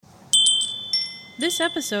This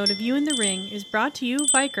episode of You in the Ring is brought to you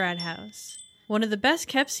by Grad House. One of the best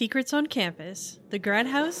kept secrets on campus, the Grad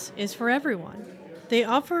House is for everyone. They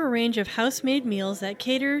offer a range of house-made meals that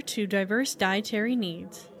cater to diverse dietary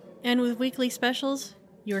needs. And with weekly specials,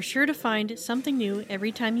 you're sure to find something new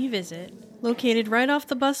every time you visit. Located right off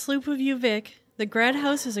the bus loop of UVic, the Grad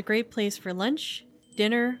House is a great place for lunch,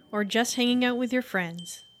 dinner, or just hanging out with your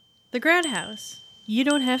friends. The Grad House. You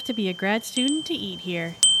don't have to be a grad student to eat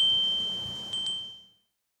here.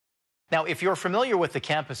 Now, if you're familiar with the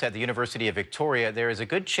campus at the University of Victoria, there is a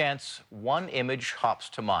good chance one image hops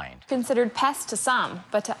to mind. Considered pests to some,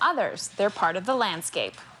 but to others, they're part of the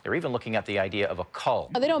landscape. They're even looking at the idea of a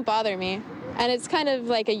cull. They don't bother me, and it's kind of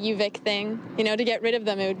like a UVic thing. You know, to get rid of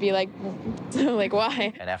them, it would be like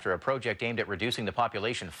why? And after a project aimed at reducing the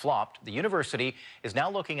population flopped, the university is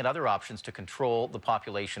now looking at other options to control the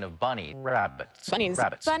population of rabbits. Bunnies.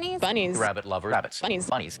 Rabbit lovers.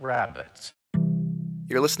 Rabbits.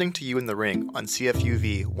 You're listening to You in the Ring on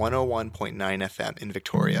CFUV 101.9 FM in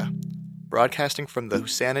Victoria, broadcasting from the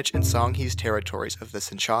Saanich and Songhees territories of the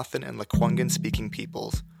Tsimshian and Lekwungen-speaking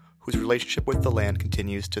peoples, whose relationship with the land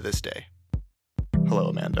continues to this day. Hello,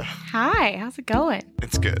 Amanda. Hi, how's it going?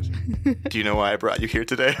 It's good. Do you know why I brought you here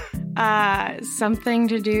today? Something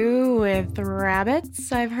to do with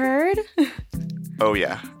rabbits, I've heard. Oh,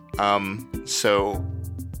 yeah. So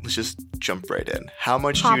let's just jump right in. How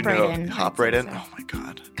much do you know? Hop right in? Oh, my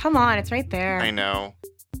God. Come on, it's right there. I know.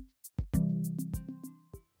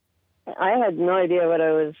 I had no idea what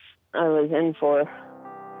I was in for.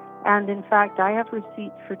 And in fact, I have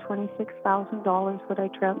receipts for $26,000 that I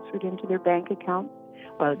transferred into their bank account.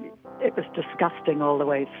 Well, it was disgusting all the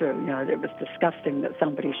way through. You know, it was disgusting that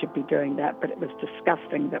somebody should be doing that, but it was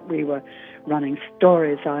disgusting that we were running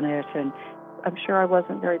stories on it. And I'm sure I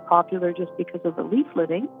wasn't very popular just because of the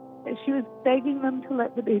leafleting. And she was begging them to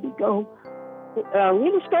let the baby go.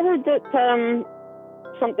 We discovered that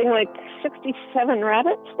something like 67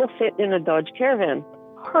 rabbits will fit in a Dodge Caravan.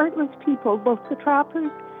 Heartless people, both the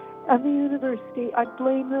trappers and the university. I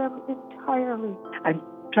blame them entirely. I'm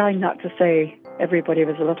trying not to say everybody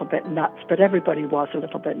was a little bit nuts, but everybody was a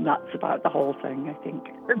little bit nuts about the whole thing, I think.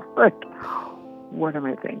 It's like, what am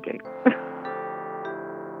I thinking?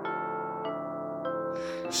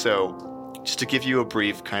 So, just to give you a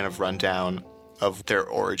brief kind of rundown of their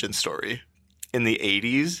origin story. In the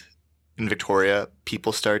 80s, in Victoria,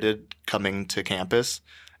 people started coming to campus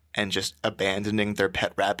and just abandoning their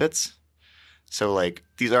pet rabbits. So, like,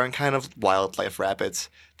 these aren't kind of wildlife rabbits.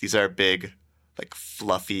 These are big, like,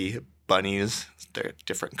 fluffy bunnies. They're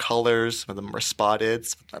different colors. Some of them are spotted.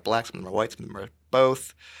 Some of them are black. Some of them are white. Some of them are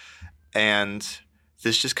both. And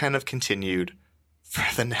this just kind of continued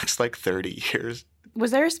for the next, 30 years.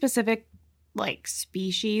 Was there a specific,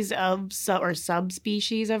 species of or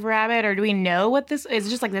subspecies of rabbit? Or do we know what this is?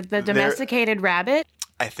 Just like the domesticated rabbit?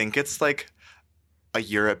 I think it's a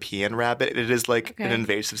European rabbit. It is an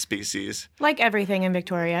invasive species. Like everything in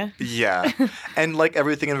Victoria. Yeah. And like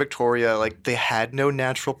everything in Victoria, they had no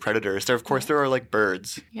natural predators. There are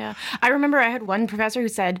birds. Yeah. I remember I had one professor who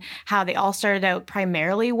said how they all started out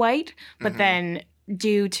primarily white, but then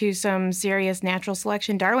due to some serious natural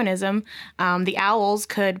selection Darwinism, the owls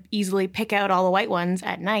could easily pick out all the white ones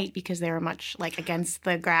at night because they were much against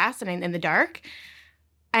the grass and in the dark.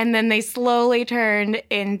 And then they slowly turned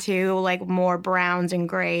into more browns and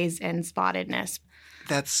grays and spottedness.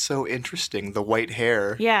 That's so interesting. The white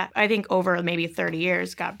hair. Yeah, I think over maybe 30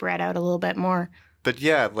 years got bred out a little bit more. But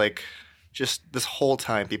yeah, just this whole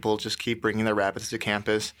time, people just keep bringing their rabbits to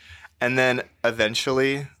campus. And then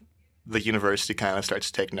eventually, the university kind of starts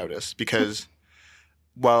to take notice because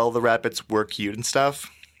while the rabbits were cute and stuff,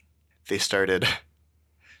 they started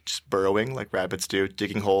just burrowing like rabbits do,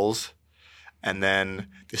 digging holes. And then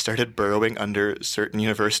they started burrowing under certain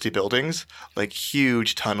university buildings,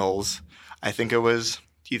 huge tunnels. I think it was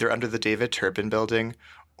either under the David Turpin building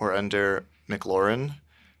or under McLaurin.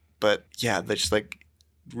 But yeah, they're just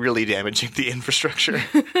really damaging the infrastructure.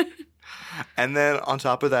 And then on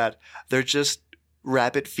top of that, they're just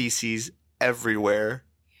rabbit feces everywhere.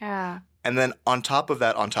 Yeah. And then on top of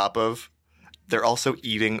that, they're also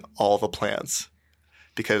eating all the plants.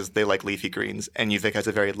 Because they like leafy greens, and UVic has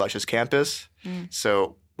a very luscious campus.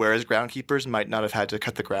 So whereas groundkeepers might not have had to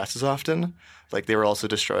cut the grass as often, they were also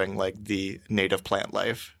destroying the native plant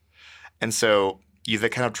life. And so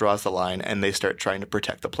UVic kind of draws the line, and they start trying to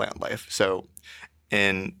protect the plant life. So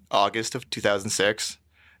in August of 2006,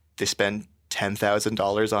 they spend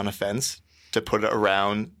 $10,000 on a fence to put it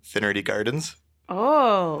around Finnerty Gardens.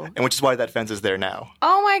 Oh. And which is why that fence is there now.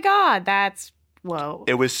 Oh my God, that's Whoa.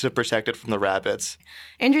 It was to protect it from the rabbits.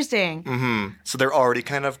 Interesting. So they're already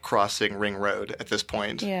kind of crossing Ring Road at this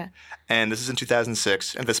point. Yeah. And this is in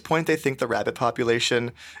 2006. At this point, they think the rabbit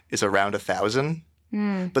population is around 1,000.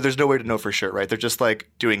 But there's no way to know for sure, right? They're just like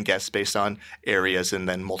doing guesses based on areas and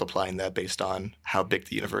then multiplying that based on how big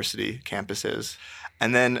the university campus is.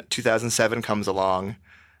 And then 2007 comes along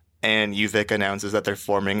and UVic announces that they're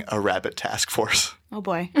forming a rabbit task force. Oh,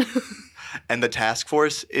 boy. And the task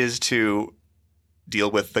force is to deal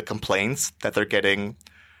with the complaints that they're getting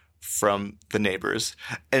from the neighbors.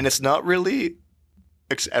 And it's not really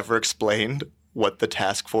ever explained what the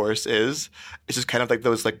task force is. It's just kind of like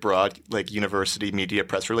those like broad like university media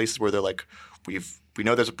press releases where they're like, we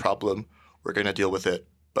know there's a problem, we're going to deal with it,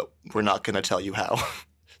 but we're not going to tell you how.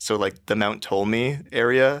 So like the Mount Ptolemy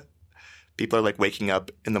area, people are like waking up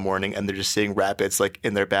in the morning and they're just seeing rabbits like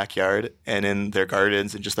in their backyard and in their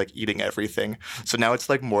gardens and just like eating everything. So now it's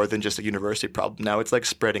like more than just a university problem. Now it's like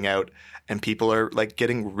spreading out and people are like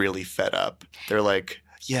getting really fed up. They're like,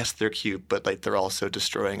 yes, they're cute, but like they're also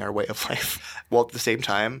destroying our way of life. While at the same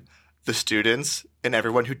time, the students and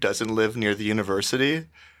everyone who doesn't live near the university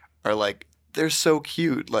are like, they're so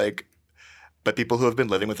cute. Like, but people who have been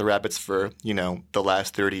living with the rabbits for, you know, the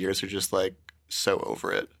last 30 years are just like so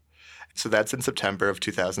over it. So that's in September of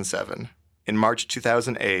 2007. In March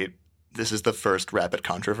 2008, this is the first rabbit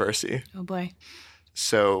controversy. Oh, boy.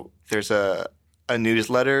 So there's a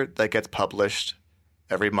newsletter that gets published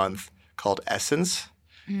every month called Essence.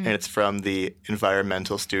 And it's from the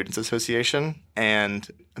Environmental Students Association. And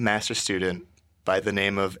a master's student by the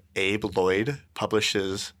name of Abe Lloyd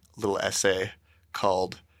publishes a little essay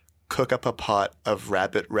called Cook Up a Pot of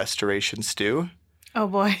Rabbit Restoration Stew. Oh,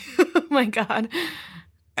 boy. Oh, my God.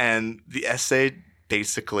 And the essay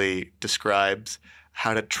basically describes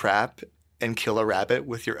how to trap and kill a rabbit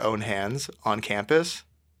with your own hands on campus.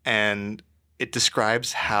 And it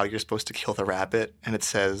describes how you're supposed to kill the rabbit. And it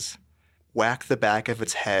says, whack the back of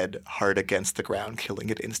its head hard against the ground, killing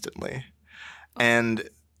it instantly. And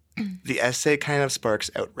the essay kind of sparks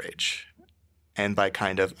outrage. And by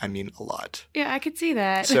kind of, I mean a lot. Yeah, I could see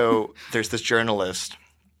that. So there's this journalist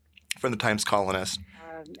from the Times Colonist.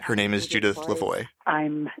 Her name is Judith Lavoie.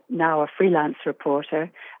 I'm now a freelance reporter.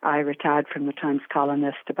 I retired from the Times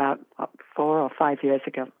Colonist about 4 or 5 years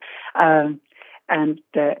ago. And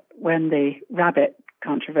when the rabbit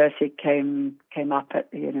controversy came up at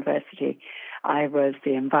the university, I was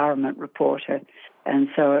the environment reporter. And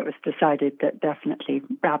so it was decided that definitely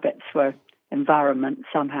rabbits were environment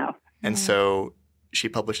somehow. And so she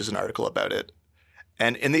publishes an article about it.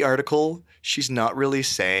 And in the article, she's not really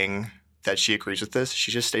saying that she agrees with this.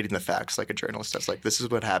 She's just stating the facts like a journalist does. Like, this is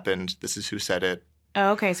what happened. This is who said it.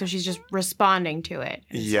 Oh, okay. So she's just responding to it.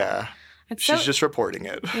 Yeah. She's just reporting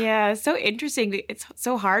it. Yeah, it's so interesting. It's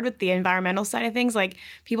so hard with the environmental side of things. Like,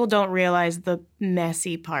 people don't realize the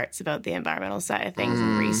messy parts about the environmental side of things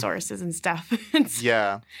and resources and stuff.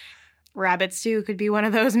 Yeah. Rabbits, too, could be one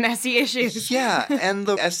of those messy issues. Yeah, and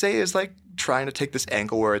the essay is, like, trying to take this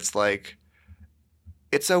angle where it's like,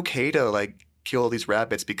 it's okay to, like, kill these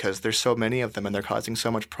rabbits because there's so many of them and they're causing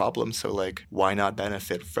so much problems. So, like, why not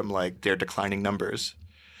benefit from, like, their declining numbers?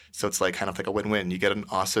 So it's like kind of like a win-win. You get an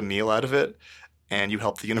awesome meal out of it, and you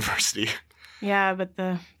help the university. Yeah, but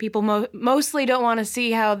the people mostly don't want to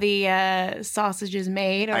see how the sausage is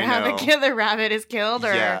made or how the rabbit is killed.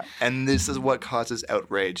 Or... Yeah, and this is what causes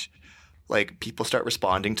outrage. Like, people start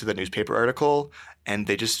responding to the newspaper article, and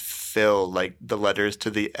they just fill, like, the letters to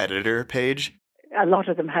the editor page. A lot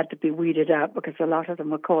of them had to be weeded out because a lot of them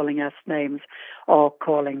were calling us names or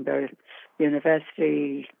calling the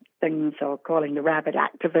university things or calling the rabbit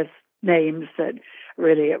activists names that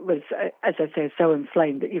really it was, as I say, so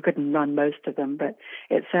inflamed that you couldn't run most of them, but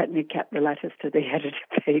it certainly kept the letters to the editor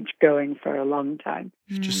page going for a long time.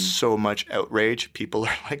 Just so much outrage. People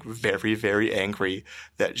are like very, very angry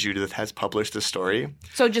that Judith has published this story.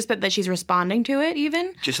 So just that she's responding to it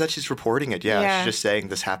even? Just that she's reporting it, yeah. She's just saying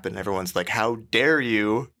this happened. Everyone's like, how dare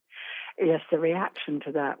you? Yes, the reaction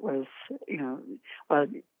to that was,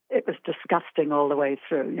 it was disgusting all the way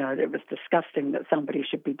through. It was disgusting that somebody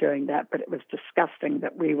should be doing that, but it was disgusting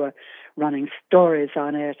that we were running stories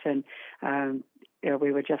on it and,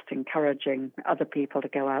 we were just encouraging other people to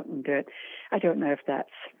go out and do it. I don't know if that's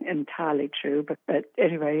entirely true, but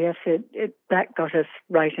anyway, yes, that got us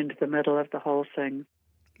right into the middle of the whole thing.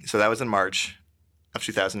 So that was in March of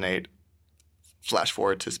 2008. Flash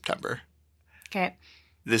forward to September. Okay.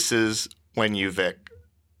 This is when UVic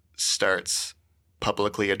starts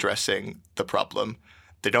publicly addressing the problem.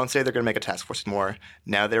 They don't say they're going to make a task force anymore.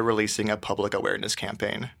 Now they're releasing a public awareness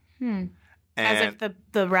campaign. As if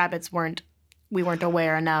the rabbits weren't we weren't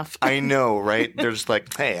aware enough. I know, right? There's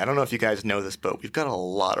like, hey, I don't know if you guys know this, but we've got a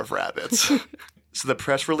lot of rabbits. So the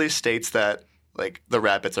press release states that like the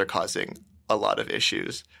rabbits are causing a lot of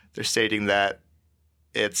issues. They're stating that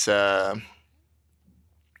it's they're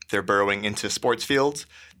burrowing into sports fields.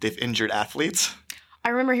 They've injured athletes. I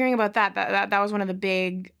remember hearing about that. That was one of the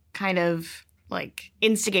big kind of like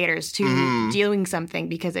instigators to doing something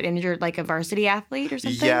because it injured like a varsity athlete or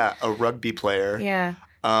something. Yeah, a rugby player. Yeah.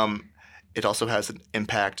 It also has an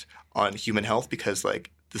impact on human health because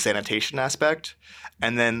like the sanitation aspect.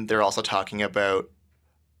 And then they're also talking about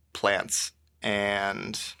plants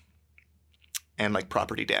and like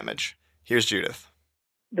property damage. Here's Judith.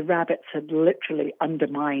 The rabbits had literally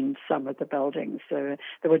undermined some of the buildings. So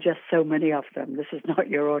there were just so many of them. This is not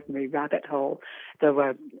your ordinary rabbit hole. There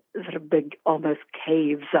were sort of big, almost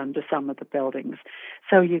caves under some of the buildings.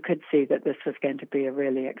 So you could see that this was going to be a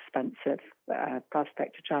really expensive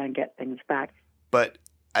prospect to try and get things back. But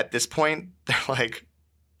at this point, they're like,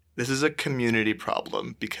 this is a community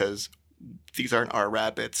problem because these aren't our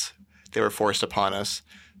rabbits. They were forced upon us.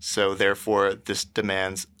 So therefore, this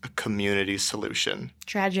demands a community solution.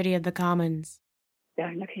 Tragedy of the commons.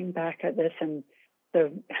 Yeah, looking back at this and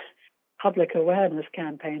the public awareness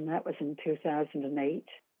campaign, that was in 2008.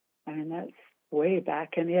 I mean, that's way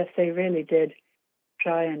back. And yes, they really did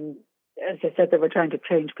try and, as I said, they were trying to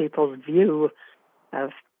change people's view of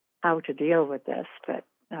how to deal with this. But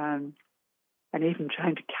and even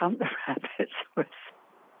trying to count the rabbits was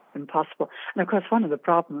impossible. And of course, one of the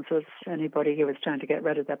problems was anybody who was trying to get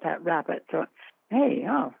rid of their pet rabbit thought, hey,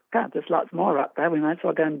 oh, God, there's lots more up there. We might as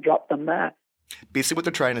well go and drop them there. Basically, what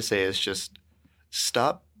they're trying to say is just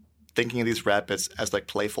stop thinking of these rabbits as like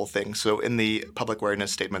playful things. So in the public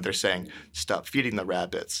awareness statement, they're saying, stop feeding the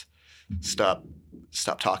rabbits. Stop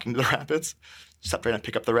talking to the rabbits. Stop trying to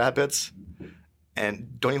pick up the rabbits.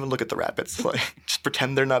 And don't even look at the rabbits. Like, just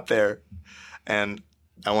pretend they're not there. And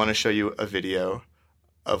I want to show you a video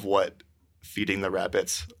of what feeding the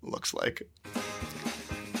rabbits looks like.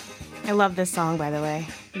 I love this song, by the way.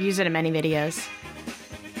 I've used it in many videos.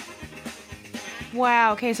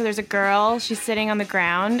 Wow, okay, so there's a girl. She's sitting on the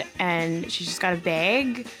ground, and she's just got a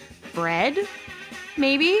bag, bread,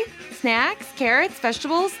 maybe, snacks, carrots,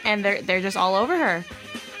 vegetables, and they're just all over her.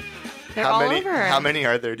 They're all over her. How many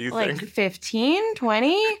are there, do you think? Like 15,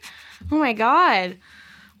 20? Oh, my God.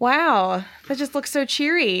 Wow, that just looks so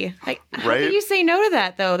cheery. Like, how do you say no to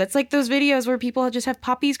that, though? That's like those videos where people just have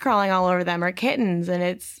puppies crawling all over them or kittens, and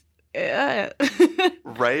it's...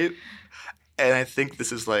 Right? And I think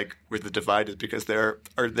this is like where the divide is because there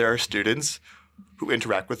are students who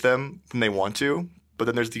interact with them when they want to, but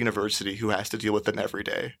then there's the university who has to deal with them every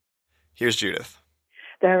day. Here's Judith.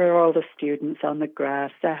 There are all the students on the grass.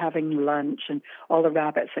 They're having lunch, and all the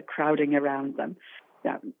rabbits are crowding around them.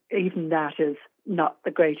 Now, even that is not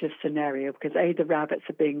the greatest scenario because, A, the rabbits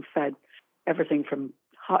are being fed everything from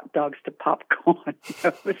hot dogs to popcorn.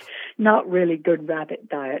 It's not really good rabbit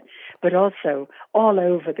diet. But also, all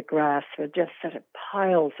over the grass were just sort of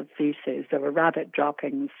piles of feces. There were rabbit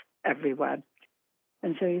droppings everywhere.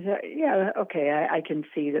 And so you thought, yeah, okay, I can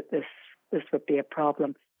see that this would be a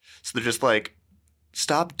problem. So they're just like,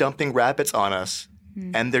 stop dumping rabbits on us.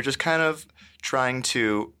 And they're just kind of trying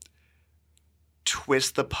to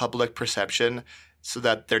twist the public perception so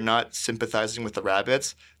that they're not sympathizing with the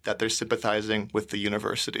rabbits, that they're sympathizing with the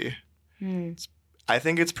university. I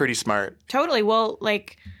think it's pretty smart. Totally. Well,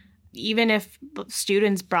 like, even if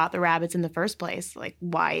students brought the rabbits in the first place, like,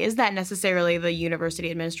 why is that necessarily the university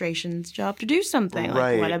administration's job to do something?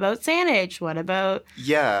 Right. Like, what about SANH? What about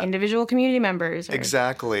individual community members?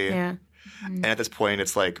 Exactly. Yeah. And at this point,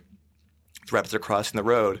 it's like, the rabbits are crossing the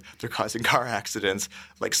road. They're causing car accidents.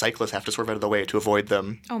 Like, cyclists have to swerve out of the way to avoid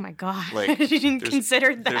them. Oh, my God. Like, I didn't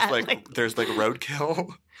consider that. There's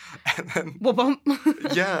roadkill. And then, bump.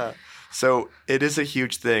 Yeah. So it is a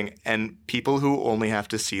huge thing. And people who only have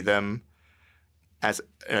to see them as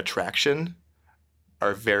an attraction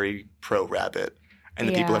are very pro-rabbit. And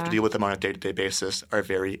the people who have to deal with them on a day-to-day basis are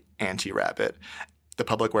very anti-rabbit. The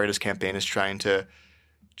public awareness campaign is trying to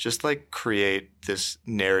just like create this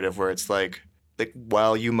narrative where it's like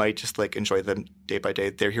while you might just like enjoy them day by day,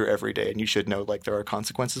 they're here every day and you should know like there are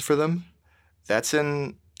consequences for them. That's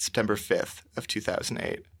in September 5th of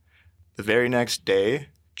 2008. The very next day,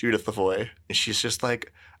 Judith Lavoie, and she's just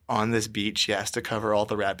like on this beach. She has to cover all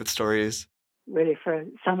the rabbit stories. Really, for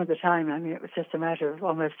some of the time, I mean, it was just a matter of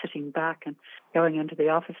almost sitting back and going into the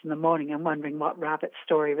office in the morning and wondering what rabbit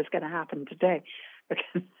story was going to happen today.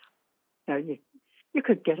 Because you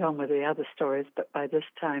could get on with the other stories, but by this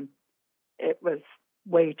time, it was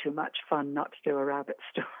way too much fun not to do a rabbit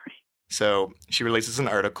story. So she releases an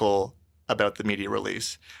article about the media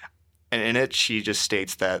release. And in it, she just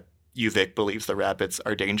states that UVic believes the rabbits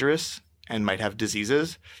are dangerous and might have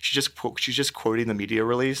diseases. She's just quoting the media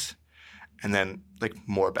release, and then like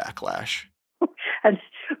more backlash. And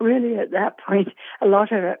really, at that point, a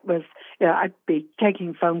lot of it was, I'd be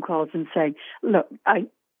taking phone calls and saying, look,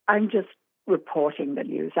 I'm just reporting the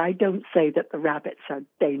news. I don't say that the rabbits are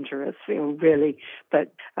dangerous, really.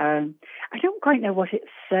 But I don't quite know what it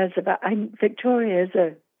says about... Victoria is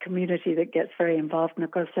a community that gets very involved, and of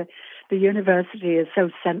course the university is so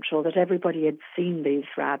central that everybody had seen these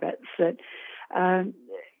rabbits. That,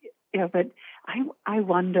 but I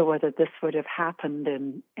wonder whether this would have happened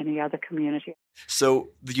in any other community. So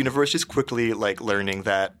the university is quickly learning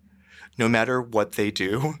that no matter what they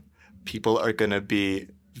do, people are going to be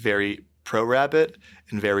very pro-rabbit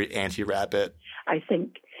and very anti-rabbit. I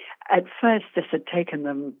think at first this had taken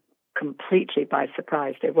them completely by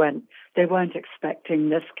surprise. They weren't expecting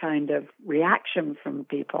this kind of reaction from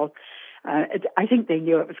people. I think they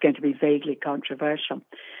knew it was going to be vaguely controversial,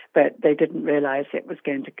 but they didn't realize it was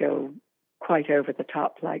going to go quite over the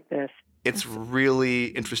top like this. It's really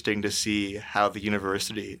interesting to see how the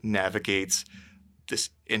university navigates this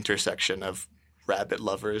intersection of rabbit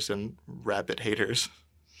lovers and rabbit haters.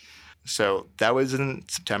 So that was in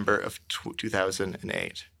September of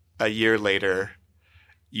 2008. A year later,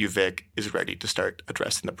 UVic is ready to start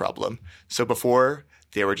addressing the problem. So before,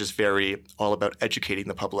 they were just very all about educating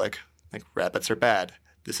the public. Like, rabbits are bad.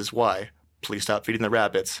 This is why. Please stop feeding the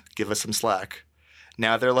rabbits. Give us some slack.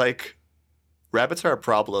 Now they're like, rabbits are a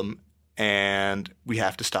problem, and we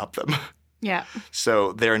have to stop them. Yeah.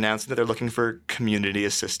 So they're announcing that they're looking for community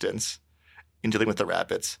assistance in dealing with the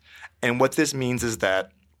rabbits. And what this means is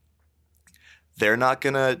that they're not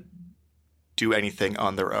going to do anything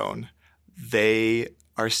on their own. They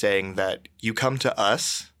are saying that you come to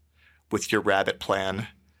us with your rabbit plan,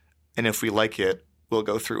 and if we like it, we'll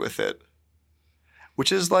go through with it.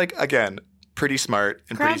 Which is, again, pretty smart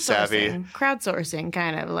and pretty savvy. Crowdsourcing,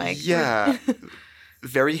 kind of like. Yeah.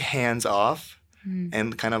 Very hands-off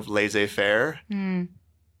and kind of laissez-faire.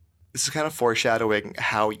 This is kind of foreshadowing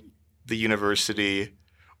how the university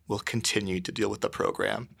will continue to deal with the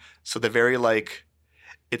program. So they're very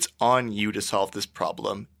it's on you to solve this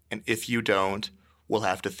problem, and if you don't, we'll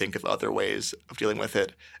have to think of other ways of dealing with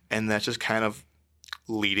it. And that's just kind of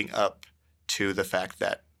leading up to the fact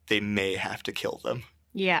that they may have to kill them.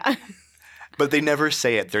 Yeah. But they never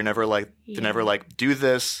say it. They're never do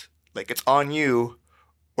this, it's on you,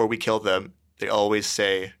 or we kill them. They always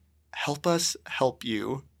say, help us help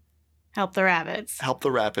you. Help the rabbits. Help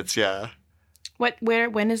the rabbits, yeah.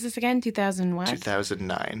 When is this again? 2000 what?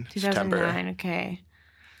 2009. 2009, September. Okay.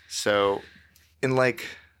 So in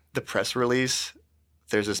the press release,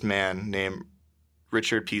 there's this man named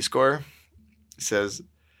Richard Peascore. He says,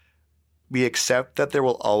 we accept that there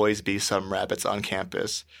will always be some rabbits on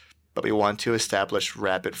campus, but we want to establish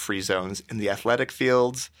rabbit-free zones in the athletic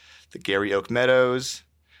fields, the Gary Oak Meadows,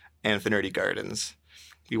 and the Nerdy Gardens.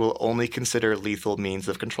 We will only consider lethal means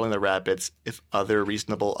of controlling the rabbits if other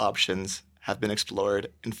reasonable options have been explored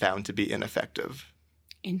and found to be ineffective.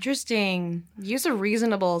 Interesting. Use of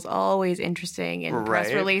reasonable is always interesting in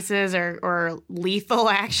press releases or lethal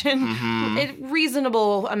action. Mm-hmm. A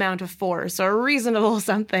reasonable amount of force or reasonable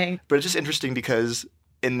something. But it's just interesting because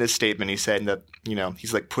in this statement he's saying that,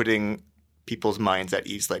 he's putting people's minds at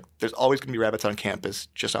ease. There's always going to be rabbits on campus,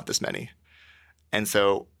 just not this many. And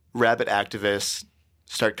so rabbit activists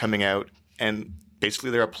start coming out, and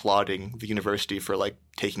basically they're applauding the university for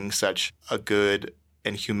taking such a good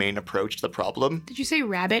and humane approach to the problem. Did you say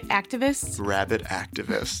rabbit activists? Rabbit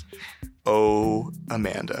activists. Oh,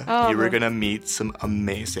 Amanda, you were going to meet some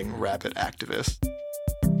amazing rabbit activists.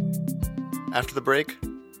 After the break,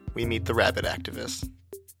 we meet the rabbit activists.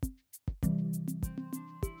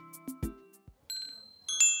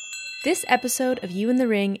 This episode of You in the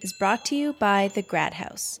Ring is brought to you by the Grad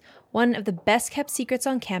House. One of the best-kept secrets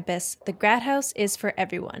on campus, the Grad House is for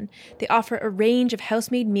everyone. They offer a range of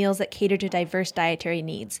house-made meals that cater to diverse dietary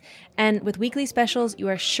needs. And with weekly specials, you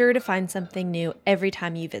are sure to find something new every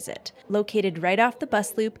time you visit. Located right off the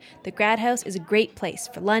bus loop, the Grad House is a great place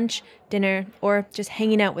for lunch, dinner, or just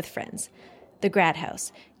hanging out with friends. The Grad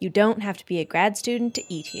House. You don't have to be a grad student to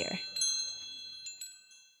eat here.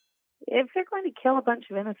 If they're going to kill a bunch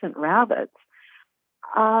of innocent rabbits,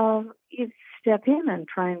 you step in and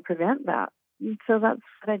try and prevent that. And so that's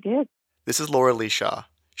what I did. This is Laura Lee Shaw.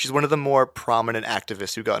 She's one of the more prominent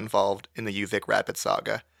activists who got involved in the UVic rabbit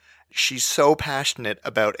saga. She's so passionate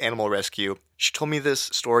about animal rescue. She told me this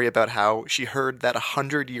story about how she heard that a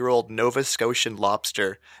 100-year-old Nova Scotian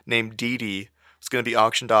lobster named Dee Dee was going to be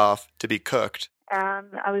auctioned off to be cooked. And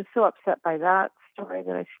I was so upset by that story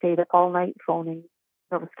that I stayed up all night phoning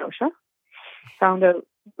Nova Scotia, found out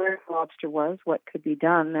where the lobster was, what could be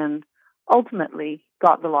done, and ultimately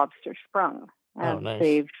got the lobster sprung and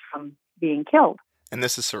saved from being killed. And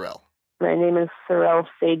this is Sorel. My name is Sorel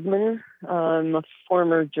Seidman. I'm a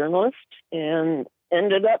former journalist and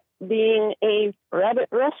ended up being a rabbit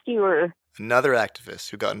rescuer. Another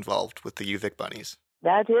activist who got involved with the UVic bunnies.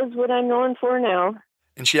 That is what I'm known for now.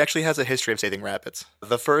 And she actually has a history of saving rabbits.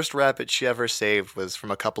 The first rabbit she ever saved was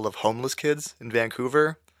from a couple of homeless kids in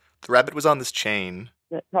Vancouver. The rabbit was on this chain.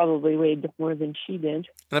 That probably weighed more than she did.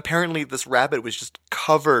 And apparently this rabbit was just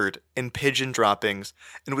covered in pigeon droppings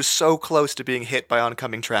and was so close to being hit by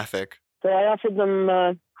oncoming traffic. So I offered them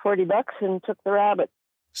 $40 and took the rabbit.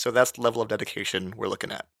 So that's the level of dedication we're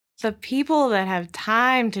looking at. The people that have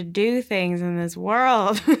time to do things in this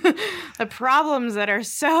world, the problems that are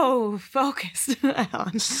so focused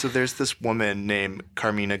on. So there's this woman named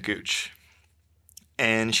Carmina Gooch,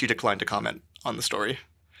 and she declined to comment on the story.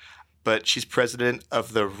 But she's president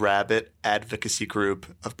of the Rabbit Advocacy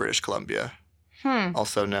Group of British Columbia,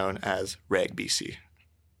 also known as RAG-BC.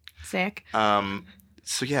 Sick.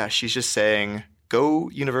 So yeah, she's just saying, go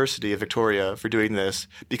University of Victoria for doing this,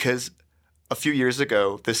 because a few years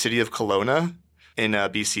ago, the city of Kelowna in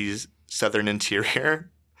BC's southern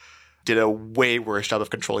interior did a way worse job of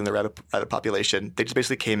controlling the rabbit population. They just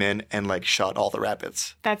basically came in and shot all the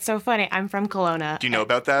rabbits. That's so funny. I'm from Kelowna. Do you know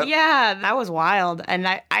about that? Yeah, that was wild. And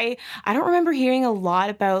I don't remember hearing a lot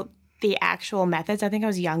about the actual methods. I think I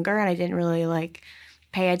was younger and I didn't really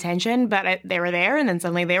pay attention, but they were there and then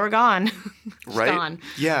suddenly they were gone. Right? Gone.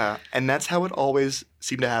 Yeah, and that's how it always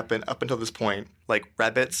seemed to happen up until this point.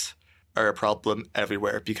 Rabbits are a problem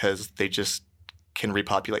everywhere because they just can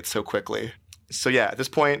repopulate so quickly. So yeah, at this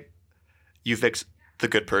point, UVic's the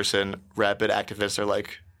good person. Rabbit activists are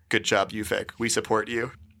like, good job, UVic. We support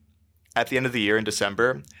you. At the end of the year in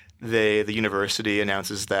December, the university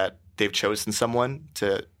announces that they've chosen someone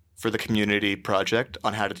for the community project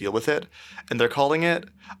on how to deal with it, and they're calling it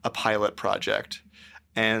a pilot project.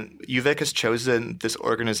 And UVic has chosen this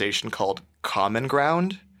organization called Common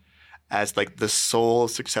Ground as the sole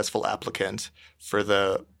successful applicant for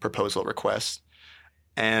the proposal request.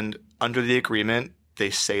 And under the agreement, they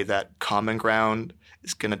say that Common Ground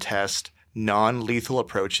is going to test non-lethal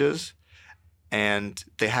approaches, and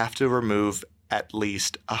they have to remove at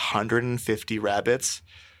least 150 rabbits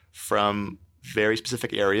from very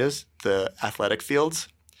specific areas, the athletic fields.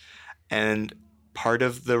 And part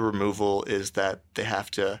of the removal is that they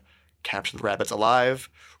have to capture the rabbits alive,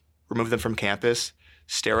 remove them from campus,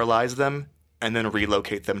 sterilize them, and then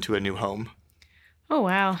relocate them to a new home. Oh,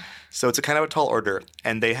 wow. So it's a kind of a tall order,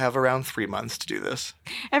 and they have around 3 months to do this.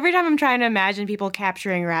 Every time I'm trying to imagine people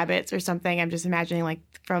capturing rabbits or something, I'm just imagining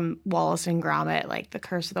from Wallace and Gromit, the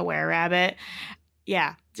Curse of the Were-Rabbit.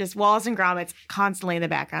 Yeah, just Wallace and Gromit's constantly in the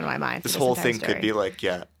background of my mind. This whole thing could be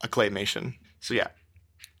a claymation. So yeah,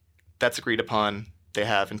 that's agreed upon. They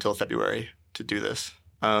have until February to do this.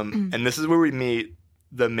 And this is where we meet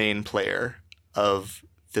the main player of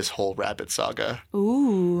this whole rabbit saga.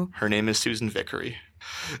 Ooh. Her name is Susan Vickery.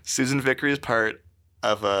 Susan Vickery is part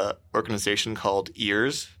of an organization called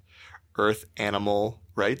EARS, Earth Animal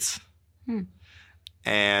Rights.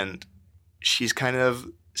 And she's kind of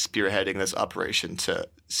spearheading this operation to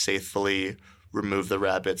safely remove the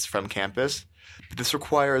rabbits from campus. But this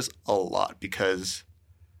requires a lot because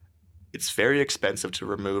it's very expensive to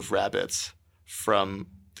remove rabbits from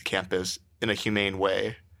the campus in a humane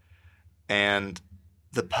way. And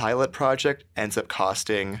the pilot project ends up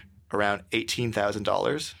costing around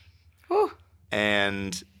 $18,000. Whew.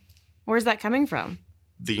 And where's that coming from?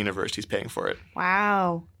 The university's paying for it.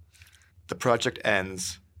 Wow. The project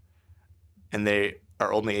ends, and they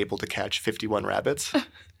are only able to catch 51 rabbits.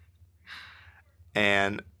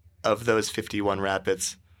 And of those 51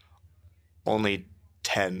 rabbits, only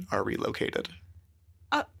 10 are relocated.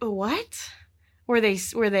 What? Were they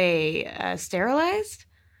sterilized?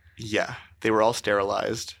 Yeah, they were all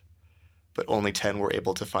sterilized, but only 10 were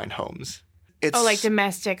able to find homes. Like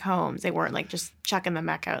domestic homes. They weren't just chucking them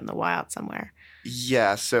back out in the wild somewhere.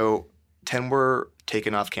 Yeah, so 10 were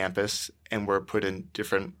taken off campus and were put in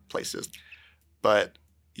different places. But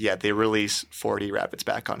yeah, they release 40 rabbits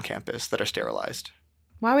back on campus that are sterilized.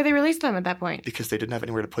 Why would they release them at that point? Because they didn't have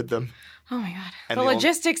anywhere to put them. Oh my God. And the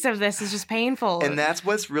logistics of this is just painful. And that's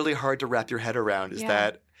what's really hard to wrap your head around is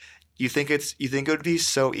that you think it would be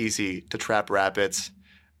so easy to trap rabbits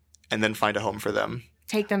and then find a home for them.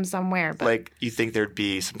 Take them somewhere. But you think there'd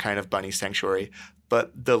be some kind of bunny sanctuary.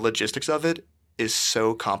 But the logistics of it is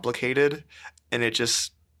so complicated, and it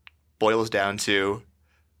just boils down to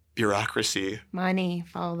bureaucracy. Money,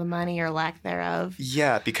 follow the money or lack thereof.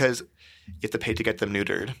 Yeah, because you have to pay to get them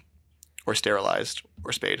neutered or sterilized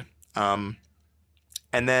or spayed. And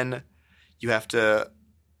then you have to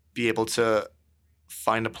be able to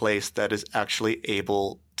find a place that is actually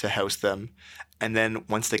able to house them. And then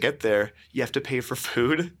once they get there, you have to pay for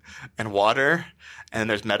food and water. And then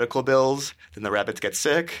there's medical bills. Then the rabbits get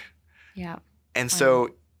sick. Yeah. And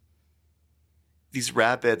so these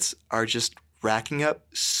rabbits are just racking up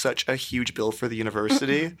such a huge bill for the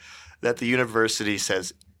university that the university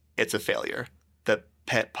says it's a failure. The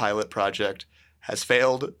pet pilot project has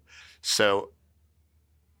failed. So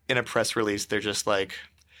in a press release, they're just like,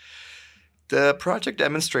 the project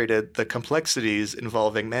demonstrated the complexities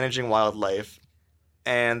involving managing wildlife,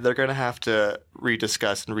 and they're going to have to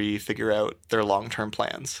rediscuss and refigure out their long-term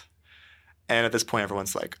plans. And at this point,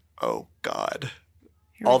 everyone's like, oh, God.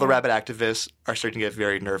 All the rabbit activists are starting to get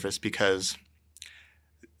very nervous because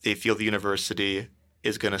they feel the university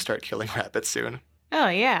is going to start killing rabbits soon. Oh,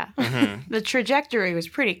 yeah. Mm-hmm. The trajectory was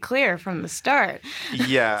pretty clear from the start.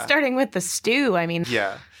 Yeah. Starting with the stew, I mean.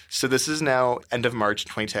 Yeah. So this is now end of March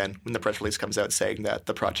 2010 when the press release comes out saying that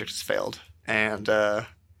the project has failed. And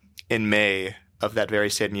in May of that very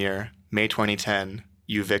same year, May 2010,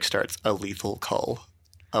 UVic starts a lethal cull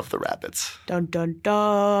of the rabbits. Dun, dun,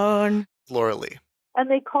 dun. Laura Lee. And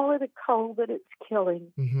they call it a cull, but it's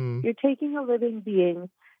killing. Mm-hmm. You're taking a living being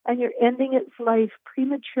and you're ending its life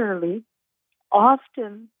prematurely,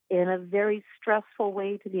 often in a very stressful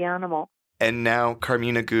way to the animal. And now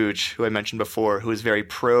Carmina Gooch, who I mentioned before, who is very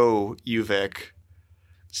pro-UVic,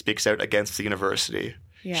 speaks out against the university.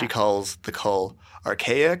 Yeah. She calls the cull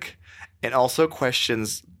archaic and also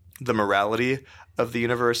questions the morality of the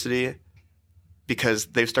university because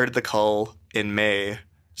they've started the cull in May,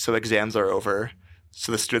 so exams are over,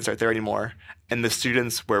 so the students aren't there anymore. And the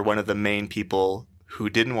students were one of the main people who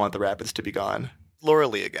didn't want the rabbits to be gone. Laura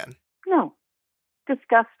Lee again. No.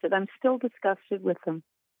 Disgusted. I'm still disgusted with them.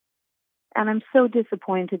 And I'm so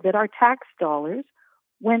disappointed that our tax dollars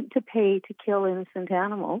went to pay to kill innocent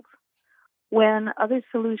animals when other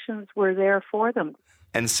solutions were there for them.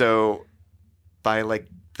 And so by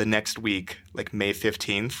the next week, May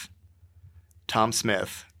 15th, Tom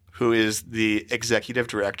Smith, who is the executive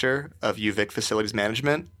director of UVic Facilities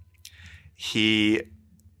Management, he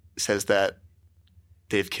says that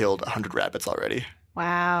they've killed 100 rabbits already.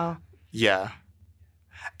 Wow. Yeah.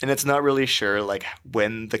 And it's not really sure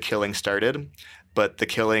when the killing started, but the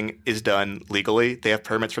killing is done legally. They have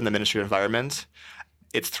permits from the Ministry of Environment.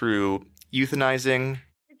 It's through euthanizing.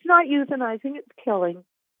 It's not euthanizing, it's killing.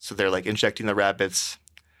 So they're injecting the rabbits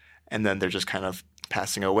and then they're just kind of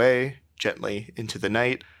passing away gently into the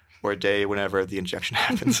night or day whenever the injection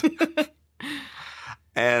happens.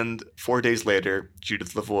 And 4 days later,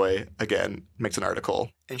 Judith Lavoie, again, makes an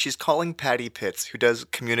article. And she's calling Patty Pitts, who does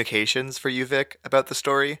communications for UVic, about the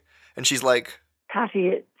story. And she's like, Patty,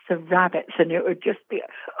 it's the rabbits, and it would just be,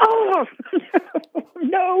 oh,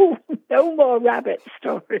 no more rabbit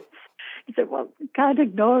stories. He said, well, we can't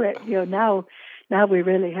ignore it. Now we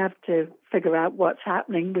really have to figure out what's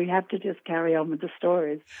happening. We have to just carry on with the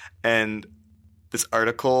stories. And this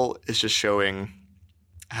article is just showing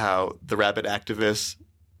how the rabbit activists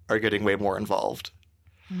are getting way more involved.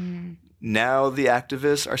 Mm. Now the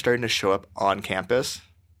activists are starting to show up on campus,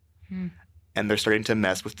 and they're starting to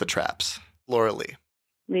mess with the traps. Laura Lee.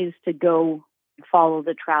 Needs to go follow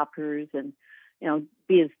the trappers and,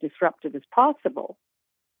 be as disruptive as possible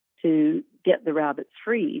to get the rabbits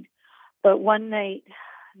freed. But one night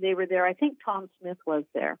they were there, I think Tom Smith was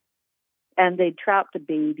there, and they trapped a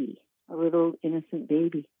baby, a little innocent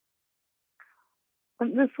baby.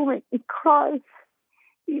 And this one, it cries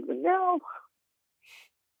even now.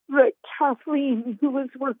 But Kathleen, who was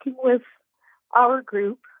working with our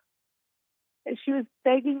group, and she was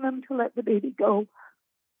begging them to let the baby go.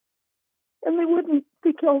 And they wouldn't.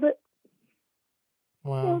 They killed it.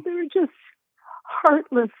 Wow. They were just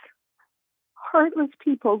heartless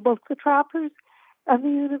people, both the trappers and the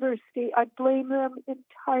university. I blame them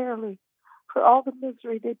entirely for all the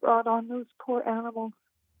misery they brought on those poor animals.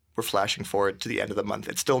 We're flashing forward to the end of the month.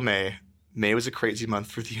 It's still May. May was a crazy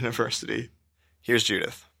month for the university. Here's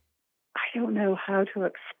Judith. I don't know how to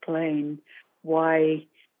explain why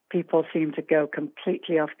people seem to go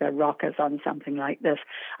completely off their rockers on something like this.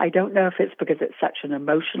 I don't know if it's because it's such an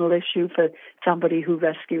emotional issue for somebody who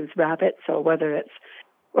rescues rabbits, or whether it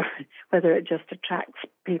just attracts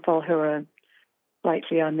people who are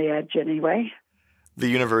slightly on the edge anyway. The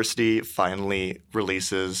university finally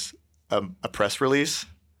releases a press release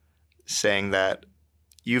saying that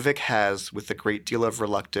UVic has, with a great deal of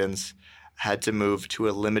reluctance, had to move to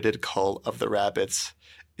a limited cull of the rabbits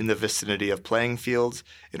in the vicinity of playing fields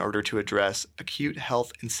in order to address acute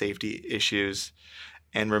health and safety issues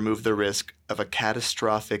and remove the risk of a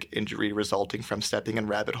catastrophic injury resulting from stepping in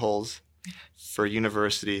rabbit holes for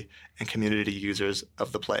university and community users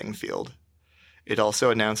of the playing field. It also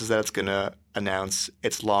announces that it's going to announce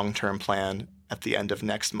its long-term plan at the end of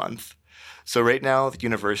next month. So right now, the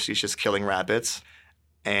university is just killing rabbits,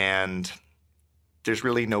 and there's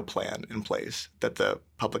really no plan in place that the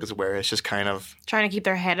public is aware. It's just kind of trying to keep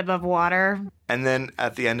their head above water. And then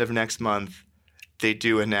at the end of next month, they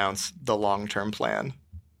do announce the long-term plan.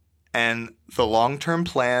 And the long-term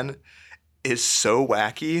plan is so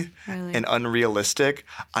wacky and unrealistic.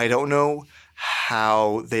 I don't know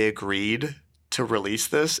how they agreed to release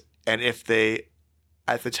this, and if they,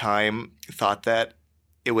 at the time, thought that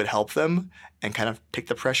it would help them and kind of take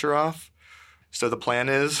the pressure off. So the plan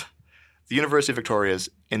is, the University of Victoria is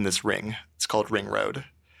in this ring. It's called Ring Road.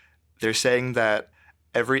 They're saying that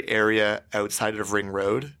every area outside of Ring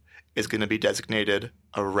Road is going to be designated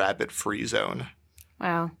a rabbit-free zone.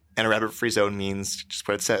 Wow. And a rabbit-free zone means just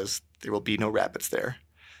what it says. There will be no rabbits there.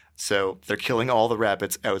 So they're killing all the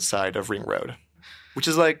rabbits outside of Ring Road, which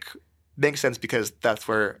is makes sense because that's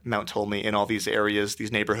where Mount Ptolemy and all these areas,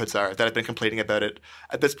 these neighborhoods are that have been complaining about it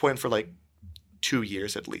at this point for 2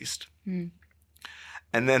 years at least. Mm.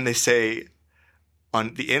 And then they say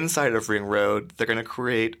on the inside of Ring Road, they're going to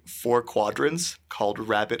create 4 quadrants called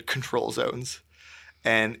rabbit control zones.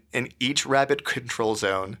 And in each rabbit control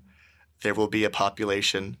zone, there will be a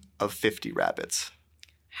population of 50 rabbits.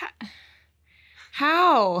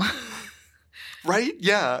 How? Right?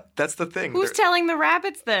 Yeah, that's the thing. Who's telling the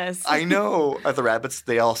rabbits this? I know. The rabbits,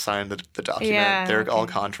 they all signed the document. Yeah, They're all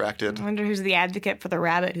contracted. I wonder who's the advocate for the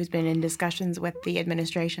rabbit who's been in discussions with the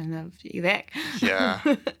administration of UVic. Yeah.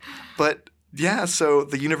 But, yeah, so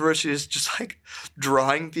the university is just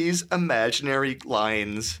drawing these imaginary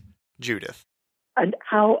lines. Judith. And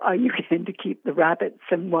how are you going to keep the rabbits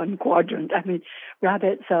in one quadrant? I mean,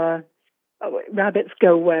 rabbits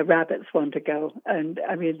go where rabbits want to go. And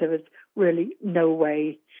I mean, there is really no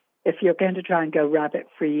way. If you're going to try and go rabbit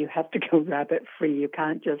free, you have to go rabbit free. You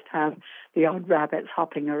can't just have the odd rabbits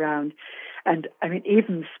hopping around. And I mean,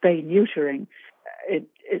 even spay neutering,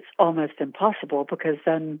 it's almost impossible because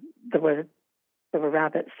then there were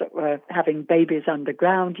rabbits that were having babies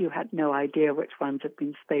underground. You had no idea which ones had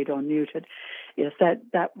been spayed or neutered. Yes,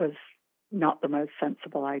 that was not the most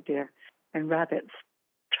sensible idea. And rabbits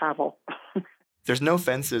travel. There's no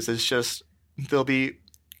fences. It's just there'll be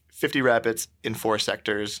 50 rabbits in 4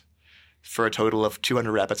 sectors for a total of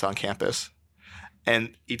 200 rabbits on campus.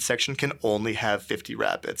 And each section can only have 50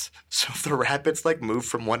 rabbits. So if the rabbits move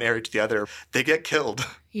from one area to the other, they get killed.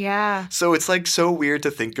 Yeah. So it's so weird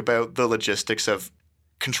to think about the logistics of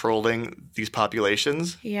controlling these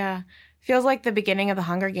populations. Yeah. Feels like the beginning of the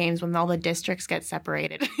Hunger Games when all the districts get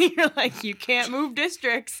separated. You're you can't move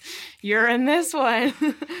districts. You're in this one.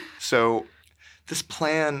 So this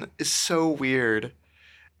plan is so weird.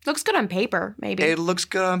 Looks good on paper, maybe. It looks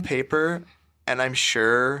good on paper, and I'm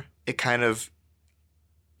sure it kind of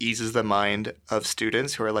eases the mind of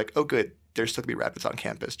students who are oh, good, there's still going to be rabbits on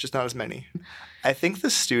campus, just not as many. I think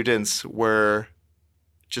the students were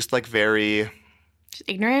just very... Just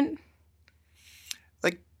ignorant?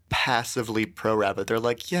 Passively pro-rabbit.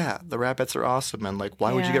 They're yeah, the rabbits are awesome, and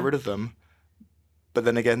why would you get rid of them? But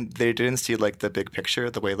then again, they didn't see the big picture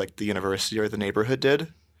the way the university or the neighborhood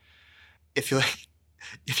did. If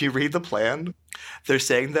you read the plan, they're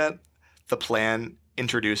saying that the plan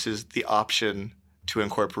introduces the option to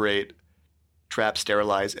incorporate trap,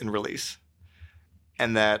 sterilize, and release,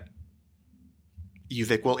 and that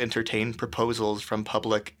UVic will entertain proposals from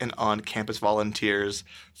public and on-campus volunteers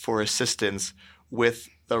for assistance with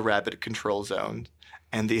the rabbit control zone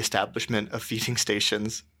and the establishment of feeding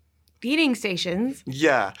stations. Feeding stations?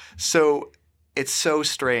 Yeah. So it's so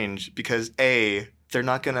strange because A, they're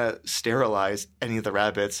not going to sterilize any of the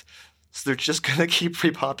rabbits, so they're just going to keep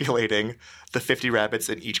repopulating the 50 rabbits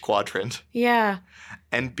in each quadrant. Yeah.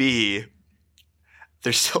 And B,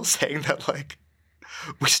 they're still saying that,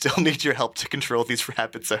 we still need your help to control these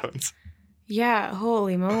rabbit zones. Yeah,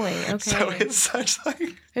 holy moly. Okay. So it's such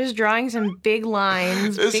They're just drawing some big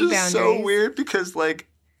lines, it's big just boundaries. So weird because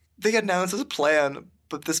they announced this plan,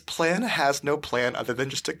 but this plan has no plan other than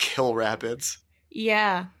just to kill rabbits.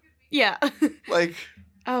 Yeah. Yeah.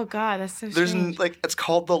 Oh God, that's so strange. It's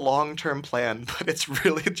called the long-term plan, but it's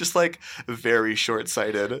really just very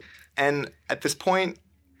short-sighted. And at this point,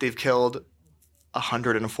 they've killed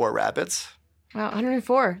 104 rabbits. Wow,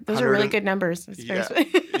 104. Those are really good numbers.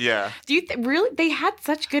 Yeah. Do you really? They had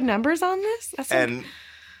such good numbers on this? And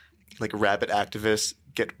like rabbit activists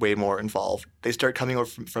get way more involved. They start coming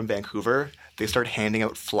over from Vancouver. They start handing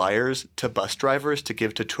out flyers to bus drivers to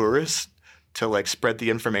give to tourists to like spread the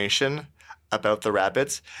information about the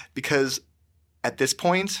rabbits, because at this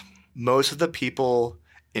point, most of the people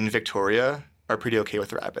in Victoria are pretty okay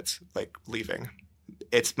with rabbits like leaving.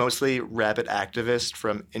 It's mostly rabbit activists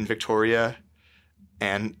from in Victoria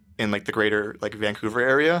and in like the greater like Vancouver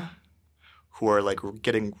area who are like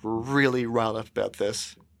getting really riled up about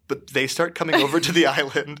this. But they start coming over to the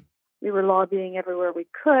island. We were lobbying everywhere we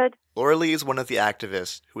could. Laura Lee is one of the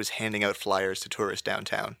activists who was handing out flyers to tourists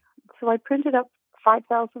downtown. So I printed up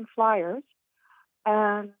 5,000 flyers,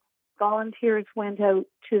 and volunteers went out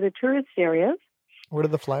to the tourist areas. What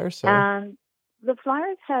did the flyers say? And the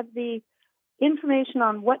flyers had the information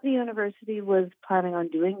on what the university was planning on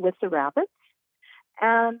doing with the rabbits.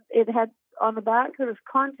 And it had, on the back, there was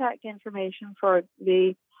contact information for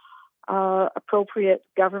the appropriate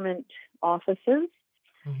government offices.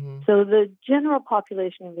 Mm-hmm. So the general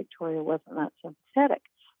population in Victoria wasn't that sympathetic,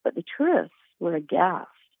 but the tourists were aghast.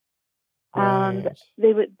 And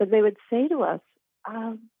they would say to us,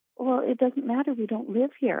 well, it doesn't matter, we don't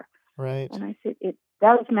live here. Right. And I said, it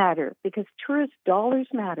does matter, because tourist dollars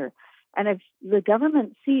matter. And if the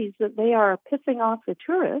government sees that they are pissing off the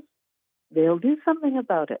tourists, they'll do something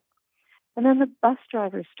about it. And then the bus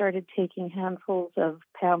drivers started taking handfuls of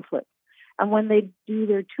pamphlets. And when they'd do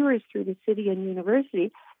their tours through the city and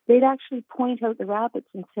university, they'd actually point out the rabbits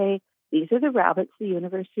and say, these are the rabbits the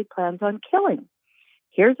university plans on killing.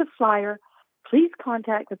 Here's a flyer. Please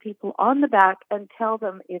contact the people on the back and tell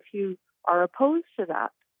them if you are opposed to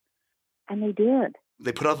that. And they did.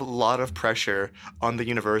 They put up a lot of pressure on the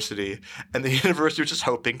university, and the university was just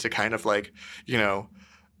hoping to kind of like, you know,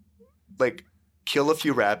 like kill a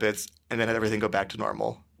few rabbits and then have everything go back to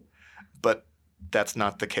normal. But that's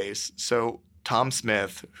not the case. So Tom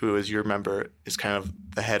Smith, who, as you remember, is kind of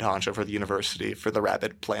the head honcho for the university for the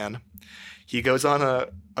rabbit plan, he goes on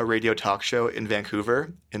a radio talk show in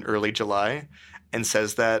Vancouver in early July and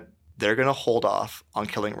says that they're going to hold off on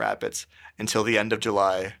killing rabbits until the end of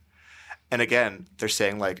July. And again, they're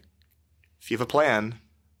saying, like, if you have a plan,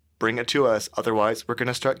 bring it to us. Otherwise, we're going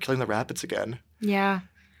to start killing the rabbits again. Yeah.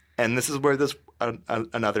 And this is where this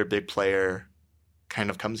another big player kind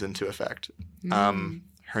of comes into effect.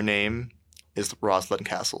 Her name is Rosalind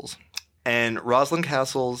Castles. And Rosalind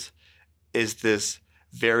Castles is this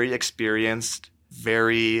very experienced,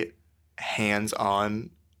 very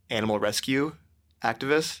hands-on animal rescue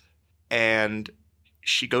activist. And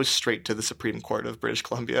she goes straight to the Supreme Court of British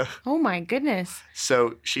Columbia. Oh, my goodness.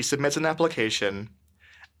 So she submits an application.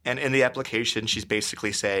 And in the application, she's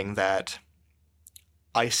basically saying that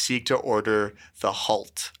I seek to order the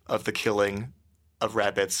halt of the killing of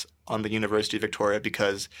rabbits on the University of Victoria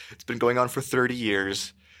because it's been going on for 30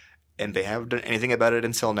 years and they haven't done anything about it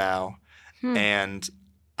until now. And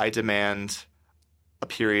I demand a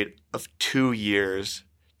period of 2 years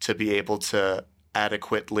to be able to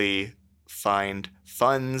adequately find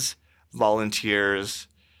funds, volunteers,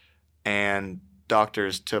 and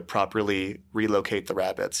doctors to properly relocate the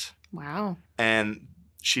rabbits. Wow. And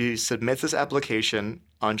she submits this application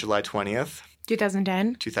on July 20th.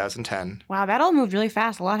 2010? 2010. Wow, that all moved really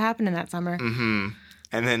fast. A lot happened in that summer. Mm-hmm.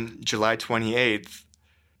 And then July 28th,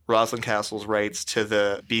 Rosalind Castles writes to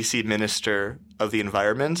the BC Minister of the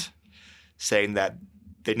Environment saying that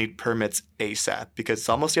they need permits ASAP because it's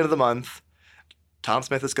almost the end of the month. Tom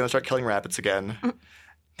Smith is going to start killing rabbits again.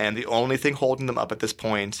 And the only thing holding them up at this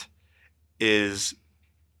point is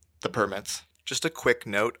the permits. Just a quick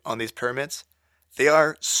note on these permits. They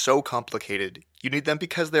are so complicated. You need them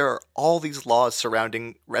because there are all these laws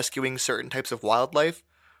surrounding rescuing certain types of wildlife,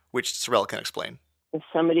 which Sorel can explain. If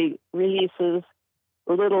somebody releases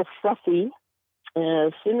little Fluffy,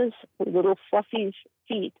 as soon as little Fluffy's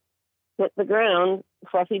feet hit the ground,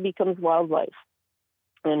 Fluffy becomes wildlife.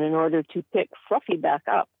 And in order to pick Fluffy back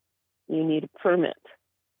up, you need a permit.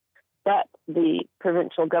 But the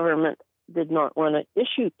provincial government did not want to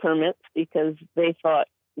issue permits because they thought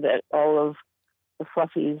that all of the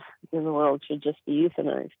Fluffies in the world should just be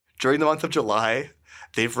euthanized. During the month of July,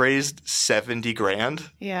 they've raised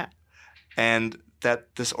 $70,000. Yeah. And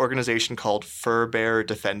that this organization called Fur Bear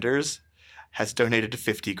Defenders has donated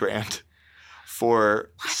 $50,000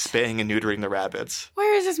 for spaying and neutering the rabbits.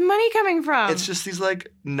 Where is this money coming from? It's just these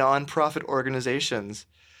like non-profit organizations.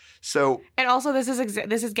 So, and also this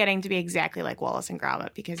is getting to be exactly like Wallace and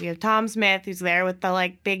Gromit because you have Tom Smith who's there with the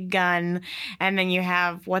like big gun, and then you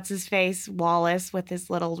have what's his face Wallace with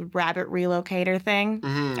his little rabbit relocator thing.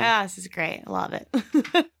 Mm-hmm. This is great. I love it.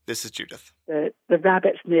 This is Judith. The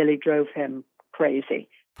rabbits nearly drove him crazy.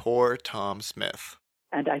 Poor Tom Smith.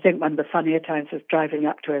 And I think one of the funnier times was driving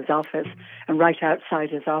up to his office, and right outside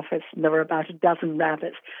his office, and there were about a dozen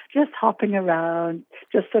rabbits just hopping around,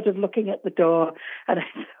 just sort of looking at the door. And I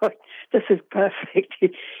thought, this is perfect.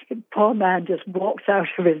 Poor man just walks out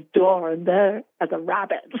of his door, and there are the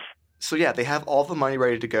rabbits. So yeah, they have all the money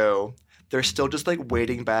ready to go. They're still just like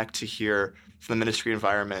waiting back to hear from the Ministry of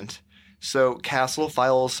Environment. So Castle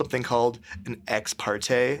files something called an ex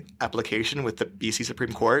parte application with the BC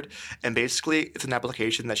Supreme Court. And basically, it's an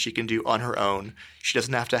application that she can do on her own. She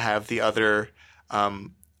doesn't have to have the other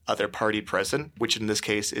party present, which in this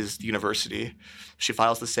case is the university. She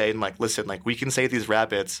files to say, like, listen, like, we can save these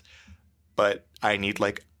rabbits, but I need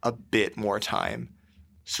like a bit more time.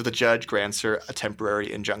 So the judge grants her a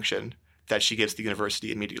temporary injunction that she gives the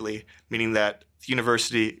university immediately, meaning that the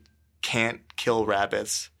university can't kill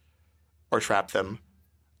rabbits or trap them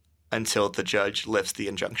until the judge lifts the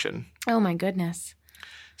injunction. Oh, my goodness.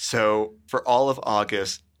 So for all of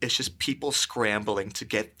August, it's just people scrambling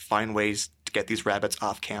to find ways to get these rabbits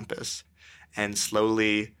off campus. And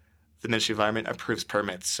slowly, the Ministry of Environment approves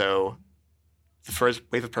permits. So the first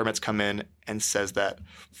wave of permits come in and says that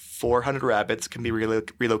 400 rabbits can be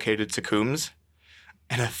relocated to Coombs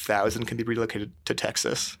and 1,000 can be relocated to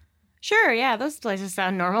Texas. Sure, yeah, those places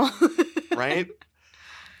sound normal. Right?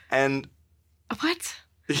 And what?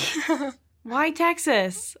 Why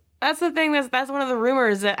Texas? That's the thing. That's one of the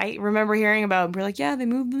rumors that I remember hearing about. We're like, yeah, they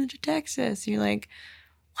moved them to Texas. And you're like,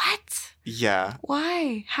 what? Yeah.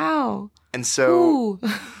 Why? How? And so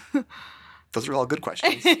Who? Those are all good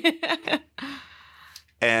questions.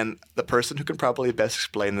 And the person who can probably best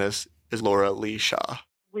explain this is Laura Lee Shaw.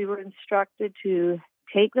 We were instructed to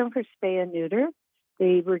take them for spay and neuter.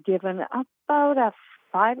 They were given about a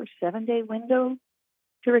 5 or 7 day window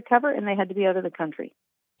to recover, and they had to be out of the country.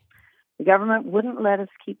 The government wouldn't let us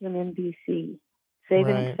keep them in BC, save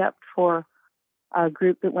and except for a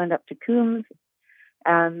group that went up to Coombs.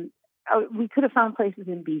 And we could have found places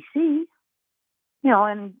in BC,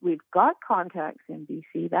 and we've got contacts in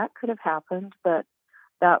BC. That could have happened, but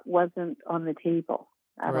that wasn't on the table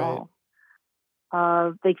at all.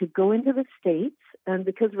 They could go into the States, and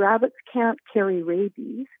because rabbits can't carry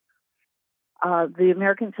rabies, the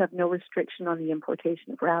Americans have no restriction on the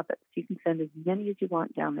importation of rabbits. You can send as many as you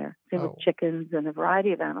want down there. Same with chickens and a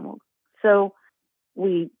variety of animals. So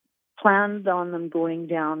we planned on them going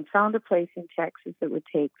down, found a place in Texas that would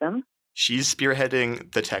take them. She's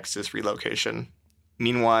spearheading the Texas relocation.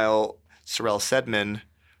 Meanwhile, Sorrel Sedman,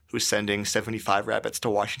 who's sending 75 rabbits to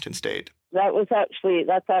Washington State.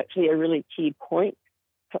 That's actually a really key point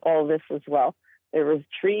to all this as well. There was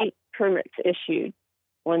 3 permits issued.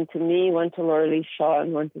 One to me, one to Laura Lee Shaw,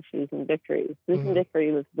 and one to Susan Vickery. Susan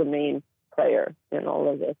Vickery was the main player in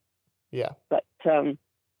all of this. Yeah. But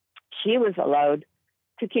she was allowed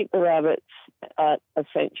to keep the rabbits at a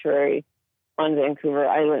sanctuary on Vancouver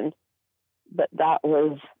Island. But that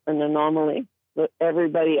was an anomaly. But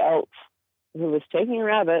everybody else who was taking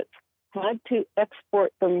rabbits had to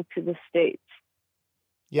export them to the States.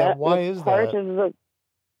 Yeah, why is that?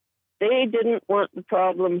 They didn't want the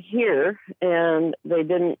problem here, and they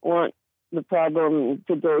didn't want the problem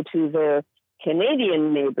to go to their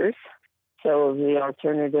Canadian neighbors. So the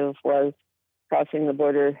alternative was crossing the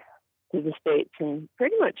border to the States and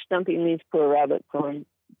pretty much dumping these poor rabbits on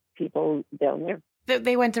people down there.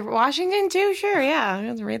 They went to Washington too? Sure, yeah.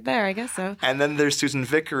 It was right there, I guess so. And then there's Susan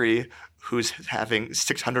Vickery, who's having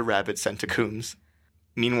 600 rabbits sent to Coombs.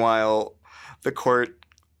 Meanwhile, the court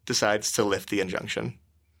decides to lift the injunction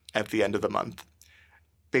at the end of the month.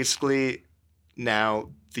 Basically,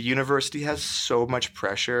 now the university has so much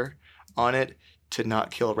pressure on it to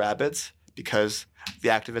not kill rabbits because the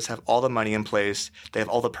activists have all the money in place. They have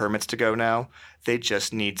all the permits to go now. They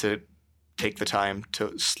just need to take the time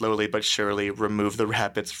to slowly but surely remove the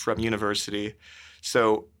rabbits from university.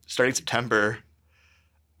 So starting September,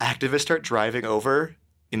 activists start driving over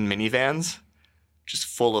in minivans just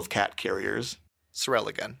full of cat carriers. Sorrel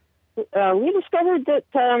again. We discovered that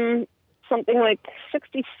something like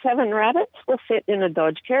 67 rabbits will fit in a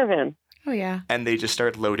Dodge Caravan. Oh, yeah. And they just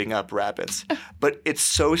start loading up rabbits. But it's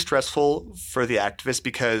so stressful for the activists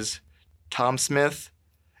because Tom Smith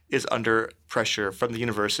is under pressure from the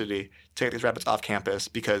university to get these rabbits off campus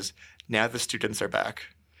because now the students are back.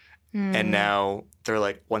 And now they're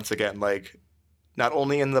like, once again, like not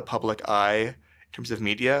only in the public eye in terms of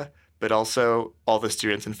media, but also all the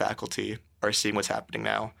students and faculty are seeing what's happening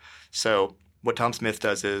now. So what Tom Smith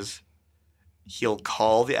does is he'll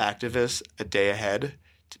call the activists a day ahead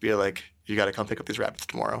to be like, you got to come pick up these rabbits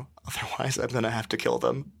tomorrow. Otherwise, I'm going to have to kill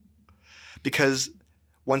them. Because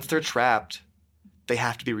once they're trapped, they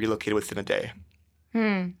have to be relocated within a day.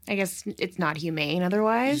 I guess it's not humane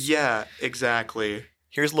otherwise. Yeah, exactly.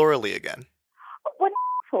 Here's Laura Lee again. What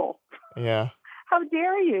asshole. Yeah. How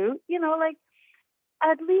dare you?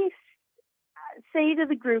 At least say to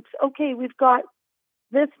the groups, okay, we've got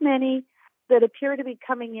this many that appear to be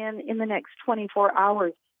coming in the next 24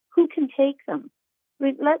 hours. Who can take them?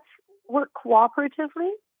 Let's work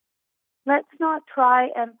cooperatively. Let's not try.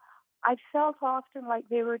 And I felt often like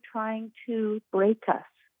they were trying to break us.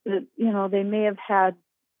 They may have had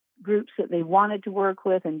groups that they wanted to work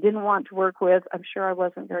with and didn't want to work with. I'm sure I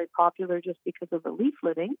wasn't very popular just because of the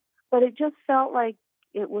leafleting, but it just felt like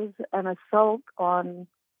it was an assault on,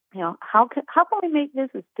 how can we make this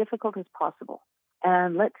as difficult as possible?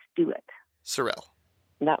 And let's do it. Sorrel.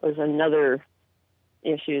 That was another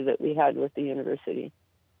issue that we had with the university,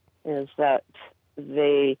 is that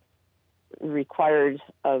they required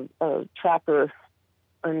a trapper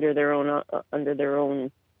under their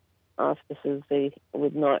own auspices. They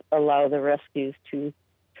would not allow the rescues to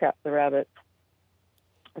trap the rabbits.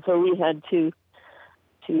 So we had to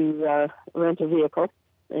rent a vehicle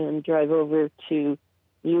and drive over to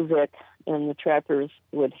UVic, and the trappers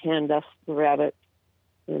would hand us the rabbits,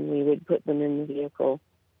 and we would put them in the vehicle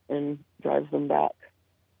and drive them back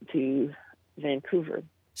to Vancouver.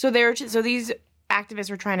 So these activists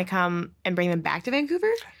were trying to come and bring them back to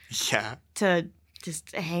Vancouver? Yeah. To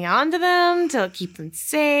just hang on to them, to keep them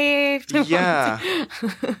safe. Yeah.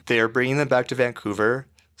 They are bringing them back to Vancouver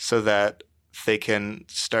so that they can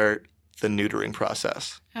start the neutering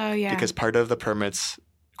process. Oh, yeah. Because part of the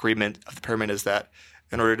agreement of the permit is that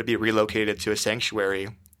in order to be relocated to a sanctuary,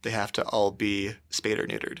 they have to all be spayed or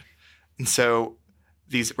neutered. And so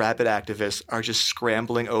these rabbit activists are just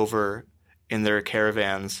scrambling over in their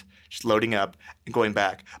caravans, just loading up and going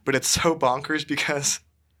back. But it's so bonkers because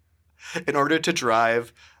in order to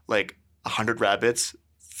drive like 100 rabbits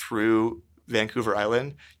through Vancouver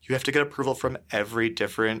Island, you have to get approval from every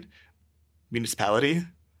different municipality.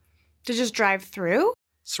 To just drive through?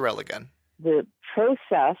 Sorrel again. The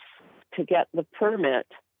process to get the permit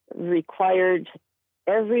required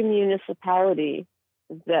every municipality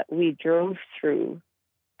that we drove through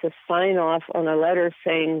to sign off on a letter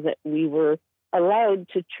saying that we were allowed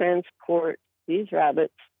to transport these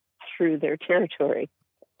rabbits through their territory.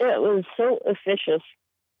 It was so officious.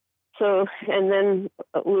 So, and then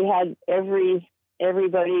we had everybody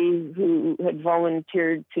who had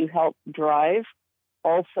volunteered to help drive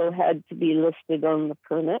also had to be listed on the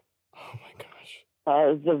permit. Oh my gosh.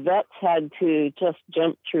 The vets had to just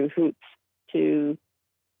jump through hoops to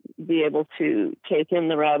be able to take in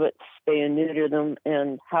the rabbits, spay and neuter them,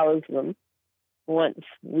 and house them. Once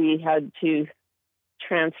we had to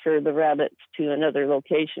transfer the rabbits to another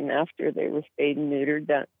location after they were spayed and neutered,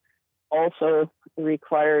 that also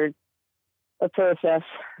required a process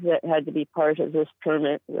that had to be part of this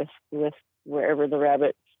permit with wherever the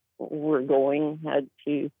rabbits were going had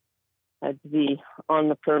to be on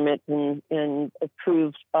the permit and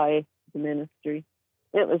approved by the ministry.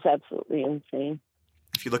 It was absolutely insane.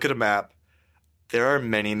 If you look at a map, there are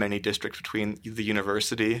many, many districts between the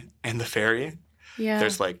university and the ferry. Yeah.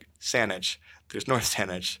 There's like Saanich, there's North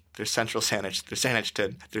Saanich, there's Central Saanich, there's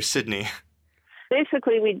Saanich, there's Sydney.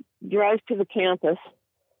 Basically, we drive to the campus,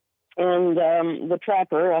 and the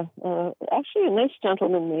trapper, actually a nice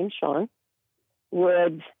gentleman named Sean,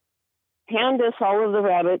 would hand us all of the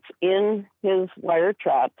rabbits in his wire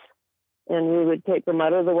traps, and we would take them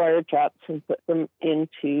out of the wire traps and put them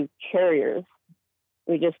into carriers.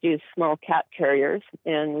 We just used small cat carriers,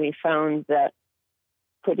 and we found that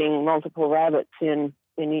putting multiple rabbits in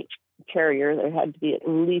each carrier, there had to be at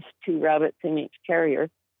least 2 rabbits in each carrier,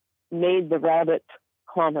 made the rabbits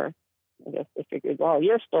calmer. I guess they figured, well,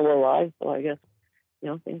 you're still alive, so I guess,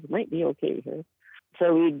 things might be okay here.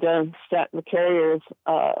 So we'd stack the carriers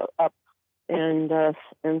up and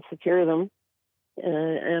secure them,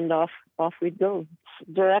 and off we'd go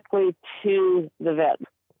directly to the vet.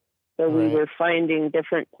 So we were finding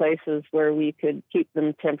different places where we could keep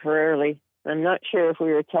them temporarily. I'm not sure if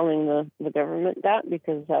we were telling the government that,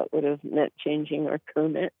 because that would have meant changing our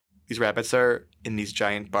permit. These rabbits are in these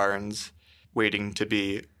giant barns waiting to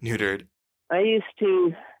be neutered. I used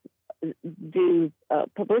to do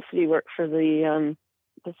publicity work for the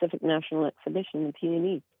Pacific National Exhibition, the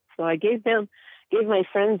PNE. So I gave my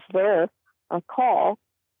friends there a call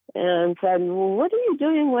and said, well, what are you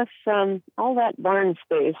doing with all that barn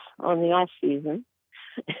space on the off season?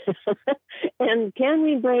 And can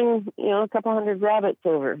we bring, a couple hundred rabbits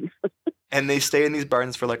over? And they stay in these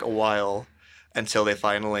barns for like a while until they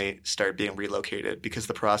finally start being relocated, because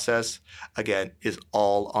the process, again, is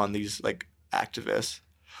all on these like activists.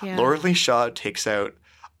 Yeah. Laura Lee Shaw takes out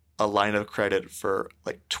a line of credit for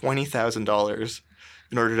like $20,000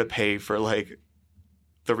 in order to pay for like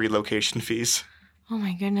the relocation fees. Oh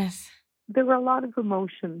my goodness. There were a lot of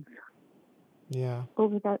emotions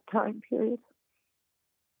over that time period.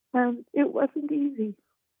 And it wasn't easy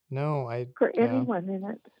for anyone in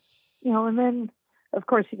it. And then, of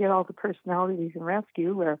course, you get all the personalities in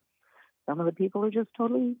rescue where some of the people are just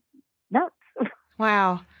totally nuts.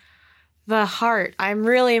 Wow. The heart. I'm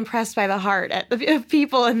really impressed by the heart of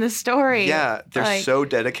people in the story. Yeah, they're so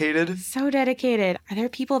dedicated. So dedicated. Are there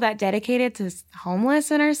people that dedicated to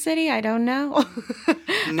homeless in our city? I don't know.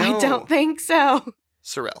 No. I don't think so.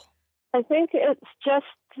 Sorrel. I think it's just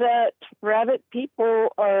that rabbit people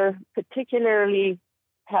are particularly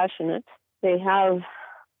passionate. They have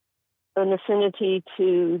an affinity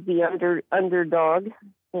to the underdog,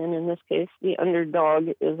 and in this case, the underdog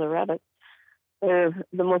is a rabbit. They're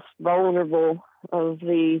the most vulnerable of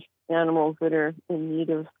the animals that are in need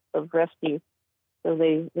of rescue. So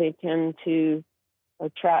they tend to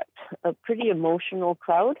attract a pretty emotional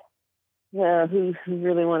crowd who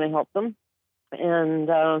really want to help them. And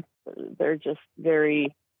they're just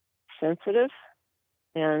very sensitive.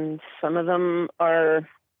 And some of them are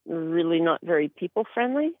really not very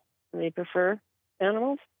people-friendly. They prefer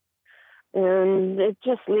animals. And it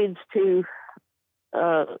just leads to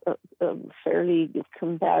a fairly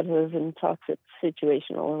combative and toxic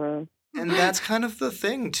situation all around. And that's kind of the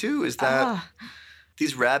thing, too, is that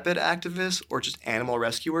these rabbit activists or just animal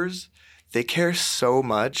rescuers, they care so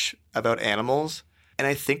much about animals. And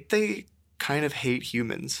I think they kind of hate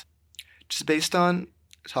humans. Just based on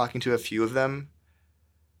talking to a few of them,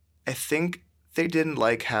 I think they didn't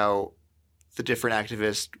like how the different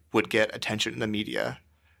activists would get attention in the media.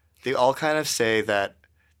 They all kind of say that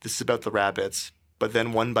this is about the rabbits, but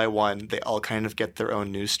then one by one, they all kind of get their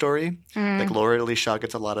own news story. Like Laura Shaw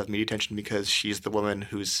gets a lot of media attention because she's the woman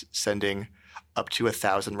who's sending up to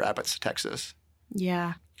 1,000 rabbits to Texas.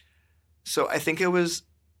 Yeah. So I think it was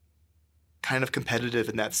kind of competitive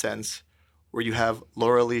in that sense, where you have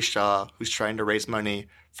Laura Shaw, who's trying to raise money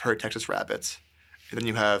for her Texas rabbits. And then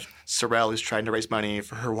you have Sorrel, who's trying to raise money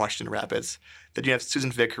for her Washington rabbits. Then you have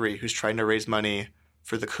Susan Vickery, who's trying to raise money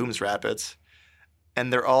for the Coombs rabbits.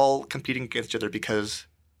 And they're all competing against each other because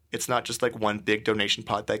it's not just like one big donation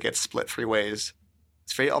pot that gets split 3 ways.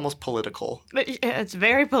 It's very almost political. It's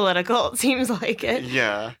very political. It seems like it.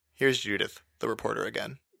 Yeah. Here's Judith, the reporter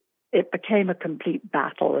again. It became a complete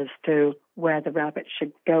battle as to where the rabbits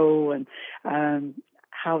should go and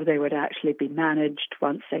how they would actually be managed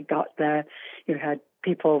once they got there. You had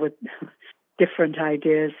people with different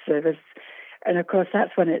ideas. And of course,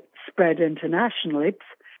 that's when it spread internationally.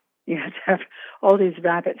 You had to have all these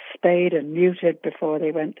rabbits spayed and neutered before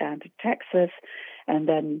they went down to Texas and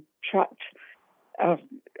then trucked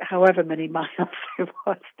however many miles it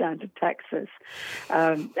was down to Texas.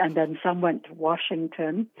 And then some went to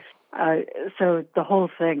Washington. So the whole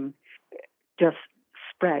thing just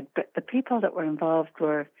spread. But the people that were involved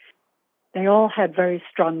they all had very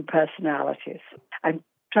strong personalities. I'm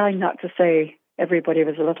trying not to say everybody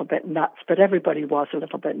was a little bit nuts, but everybody was a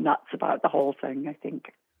little bit nuts about the whole thing, I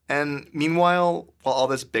think. And meanwhile, while all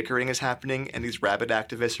this bickering is happening and these rabbit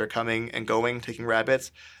activists are coming and going, taking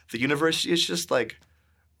rabbits, the university is just like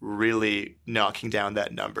really knocking down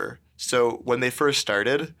that number. So when they first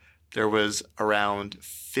started, there was around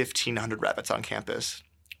 1,500 rabbits on campus.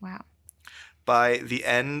 Wow. By the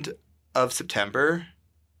end of September,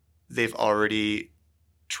 they've already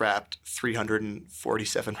trapped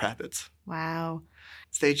 347 rabbits. Wow.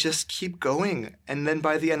 They just keep going. And then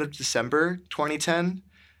by the end of December 2010,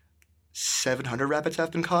 700 rabbits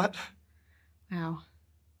have been caught. Wow.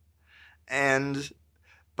 And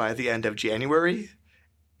by the end of January,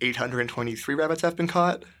 823 rabbits have been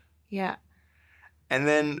caught. Yeah. And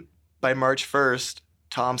then by March 1st,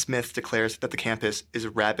 Tom Smith declares that the campus is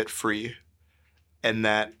rabbit-free and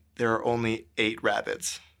that there are only 8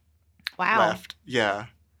 rabbits left. Yeah.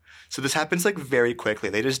 So this happens like very quickly.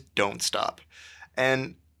 They just don't stop.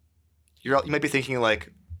 And you might be thinking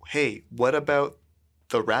like, hey, what about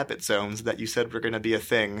the rabbit zones that you said were going to be a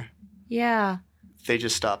thing? Yeah. They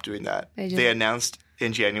just stopped doing that. They announced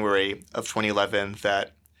in January of 2011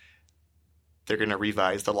 that they're going to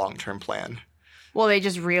revise the long-term plan. Well, they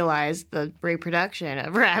just realized the reproduction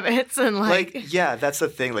of rabbits and yeah, that's the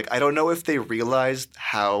thing. Like, I don't know if they realized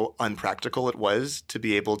how unpractical it was to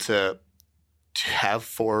be able to have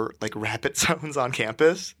 4 like rabbit zones on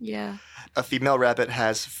campus. Yeah. A female rabbit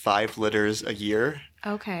has 5 litters a year.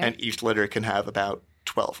 Okay. And each litter can have about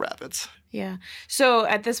 12 rabbits. Yeah. So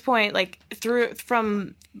at this point, like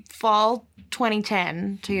from fall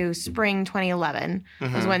 2010 to spring 2011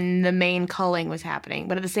 was when the main culling was happening.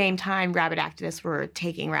 But at the same time, rabbit activists were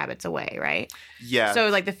taking rabbits away, right? Yeah. So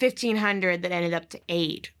like the 1,500 that ended up to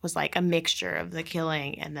 8 was like a mixture of the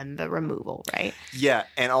killing and then the removal, right? Yeah,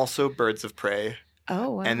 and also birds of prey.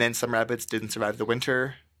 Oh, wow. And then some rabbits didn't survive the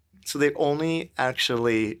winter. So they only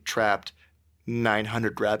actually trapped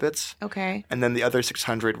 900 rabbits. Okay. And then the other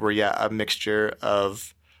 600 were, a mixture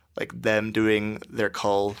of like them doing their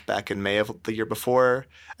cull back in May of the year before,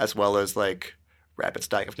 as well as like rabbits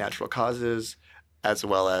dying of natural causes, as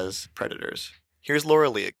well as predators. Here's Laura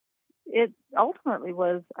Lee. It ultimately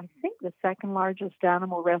was, I think, the second largest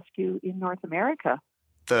animal rescue in North America.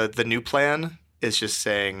 The new plan is just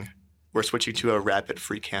saying we're switching to a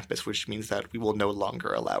rabbit-free campus, which means that we will no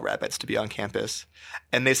longer allow rabbits to be on campus.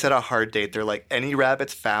 And they set a hard date. They're like, any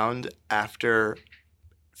rabbits found after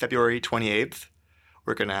February 28th,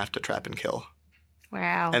 we're going to have to trap and kill.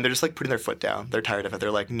 Wow. And they're just like putting their foot down. They're tired of it.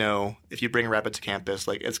 They're like, no, if you bring a rabbit to campus,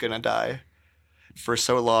 like it's going to die. For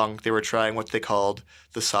so long, they were trying what they called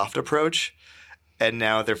the soft approach. And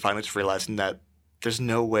now they're finally just realizing that there's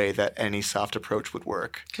no way that any soft approach would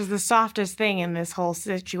work. Because the softest thing in this whole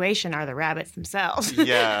situation are the rabbits themselves.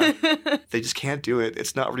 Yeah. They just can't do it.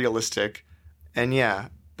 It's not realistic. And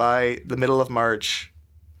by the middle of March,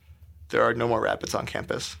 there are no more rabbits on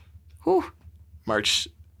campus. Whew. March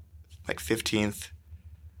 15th,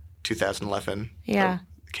 2011. Yeah.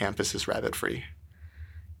 The campus is rabbit-free.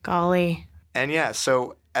 Golly. And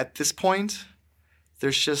so at this point,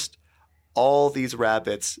 there's just all these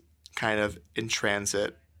rabbits kind of in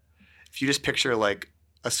transit. If you just picture like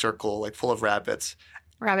a circle like full of rabbits.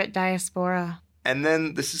 Rabbit diaspora. And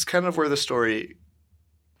then this is kind of where the story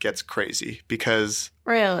gets crazy because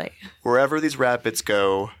really, wherever these rabbits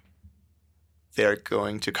go, they're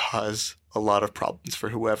going to cause a lot of problems for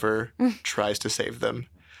whoever tries to save them.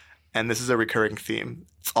 And this is a recurring theme.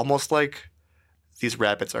 It's almost like these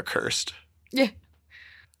rabbits are cursed. Yeah.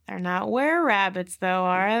 They're not were-rabbits though,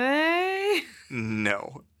 are they?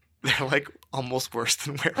 No. They're like almost worse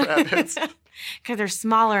than were-rabbits. Because they're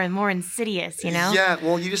smaller and more insidious, you know? Yeah,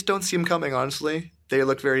 well, you just don't see them coming, honestly. They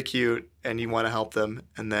look very cute, and you want to help them,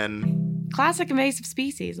 and then... Classic invasive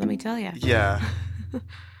species, let me tell you. Yeah.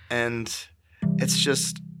 And it's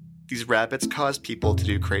just, these rabbits cause people to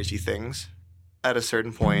do crazy things. At a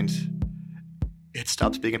certain point, it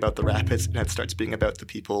stops being about the rabbits, and it starts being about the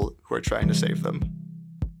people who are trying to save them.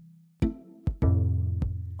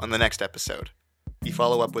 On the next episode, we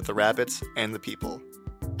follow up with the rabbits and the people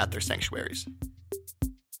at their sanctuaries.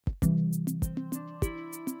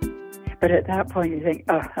 But at that point, you think,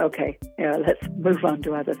 oh, okay, let's move on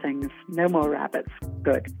to other things. No more rabbits.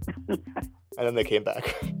 Good. And then they came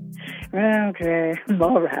back. Okay,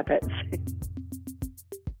 more rabbits.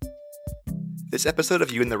 This episode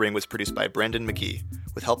of You in the Ring was produced by Brendan McGee,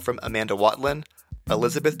 with help from Amanda Watlin,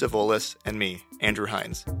 Elizabeth DeVolis, and me, Andrew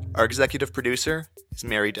Hines. Our executive producer is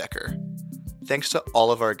Mary Decker. Thanks to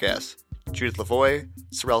all of our guests, Judith Lavoie,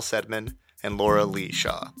 Sorel Sedman, and Laura Lee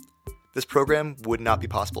Shaw. This program would not be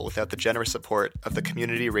possible without the generous support of the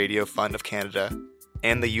Community Radio Fund of Canada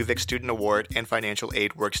and the UVic Student Award and Financial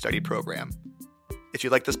Aid Work-Study Program. If you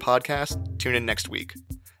like this podcast, tune in next week,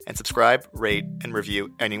 and subscribe, rate, and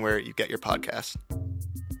review anywhere you get your podcasts.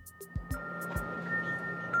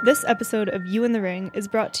 This episode of You in the Ring is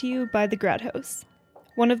brought to you by the Grad House.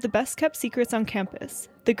 One of the best-kept secrets on campus,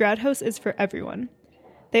 the Grad House is for everyone.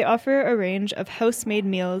 They offer a range of house-made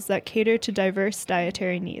meals that cater to diverse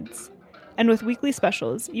dietary needs. And with weekly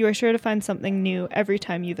specials, you are sure to find something new every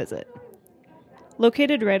time you visit.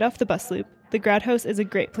 Located right off the bus loop, the Grad House is a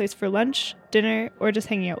great place for lunch, dinner, or just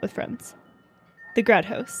hanging out with friends. The Grad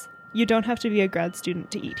House. You don't have to be a grad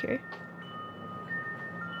student to eat here.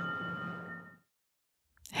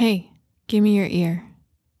 Hey, give me your ear.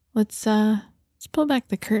 Let's pull back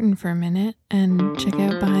the curtain for a minute and check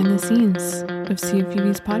out behind the scenes of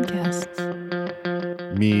CFUV's podcasts.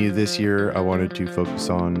 Me, this year, I wanted to focus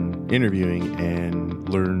on interviewing and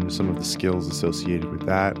learn some of the skills associated with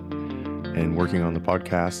that. And working on the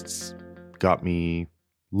podcasts got me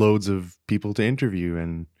loads of people to interview,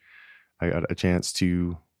 and I got a chance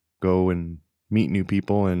to go and meet new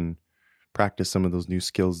people and practice some of those new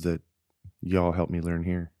skills that y'all helped me learn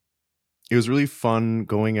here. It was really fun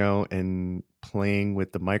going out and playing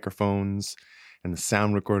with the microphones and the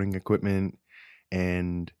sound recording equipment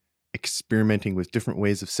and experimenting with different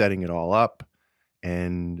ways of setting it all up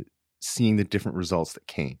and seeing the different results that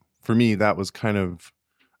came. For me, that was kind of,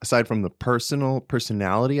 aside from the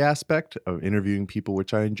personality aspect of interviewing people,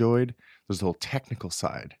 which I enjoyed, there's the whole technical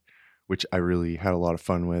side, which I really had a lot of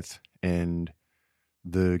fun with. And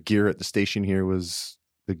the gear at the station here was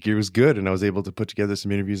good, and I was able to put together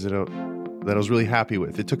some interviews that I was really happy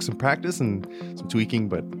with. It took some practice and some tweaking,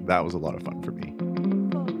 but that was a lot of fun for me.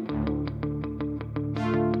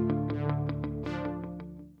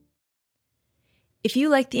 If you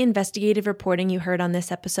like the investigative reporting you heard on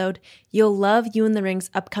this episode, you'll love You in the Ring's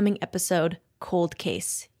upcoming episode, Cold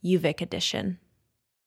Case, UVic edition.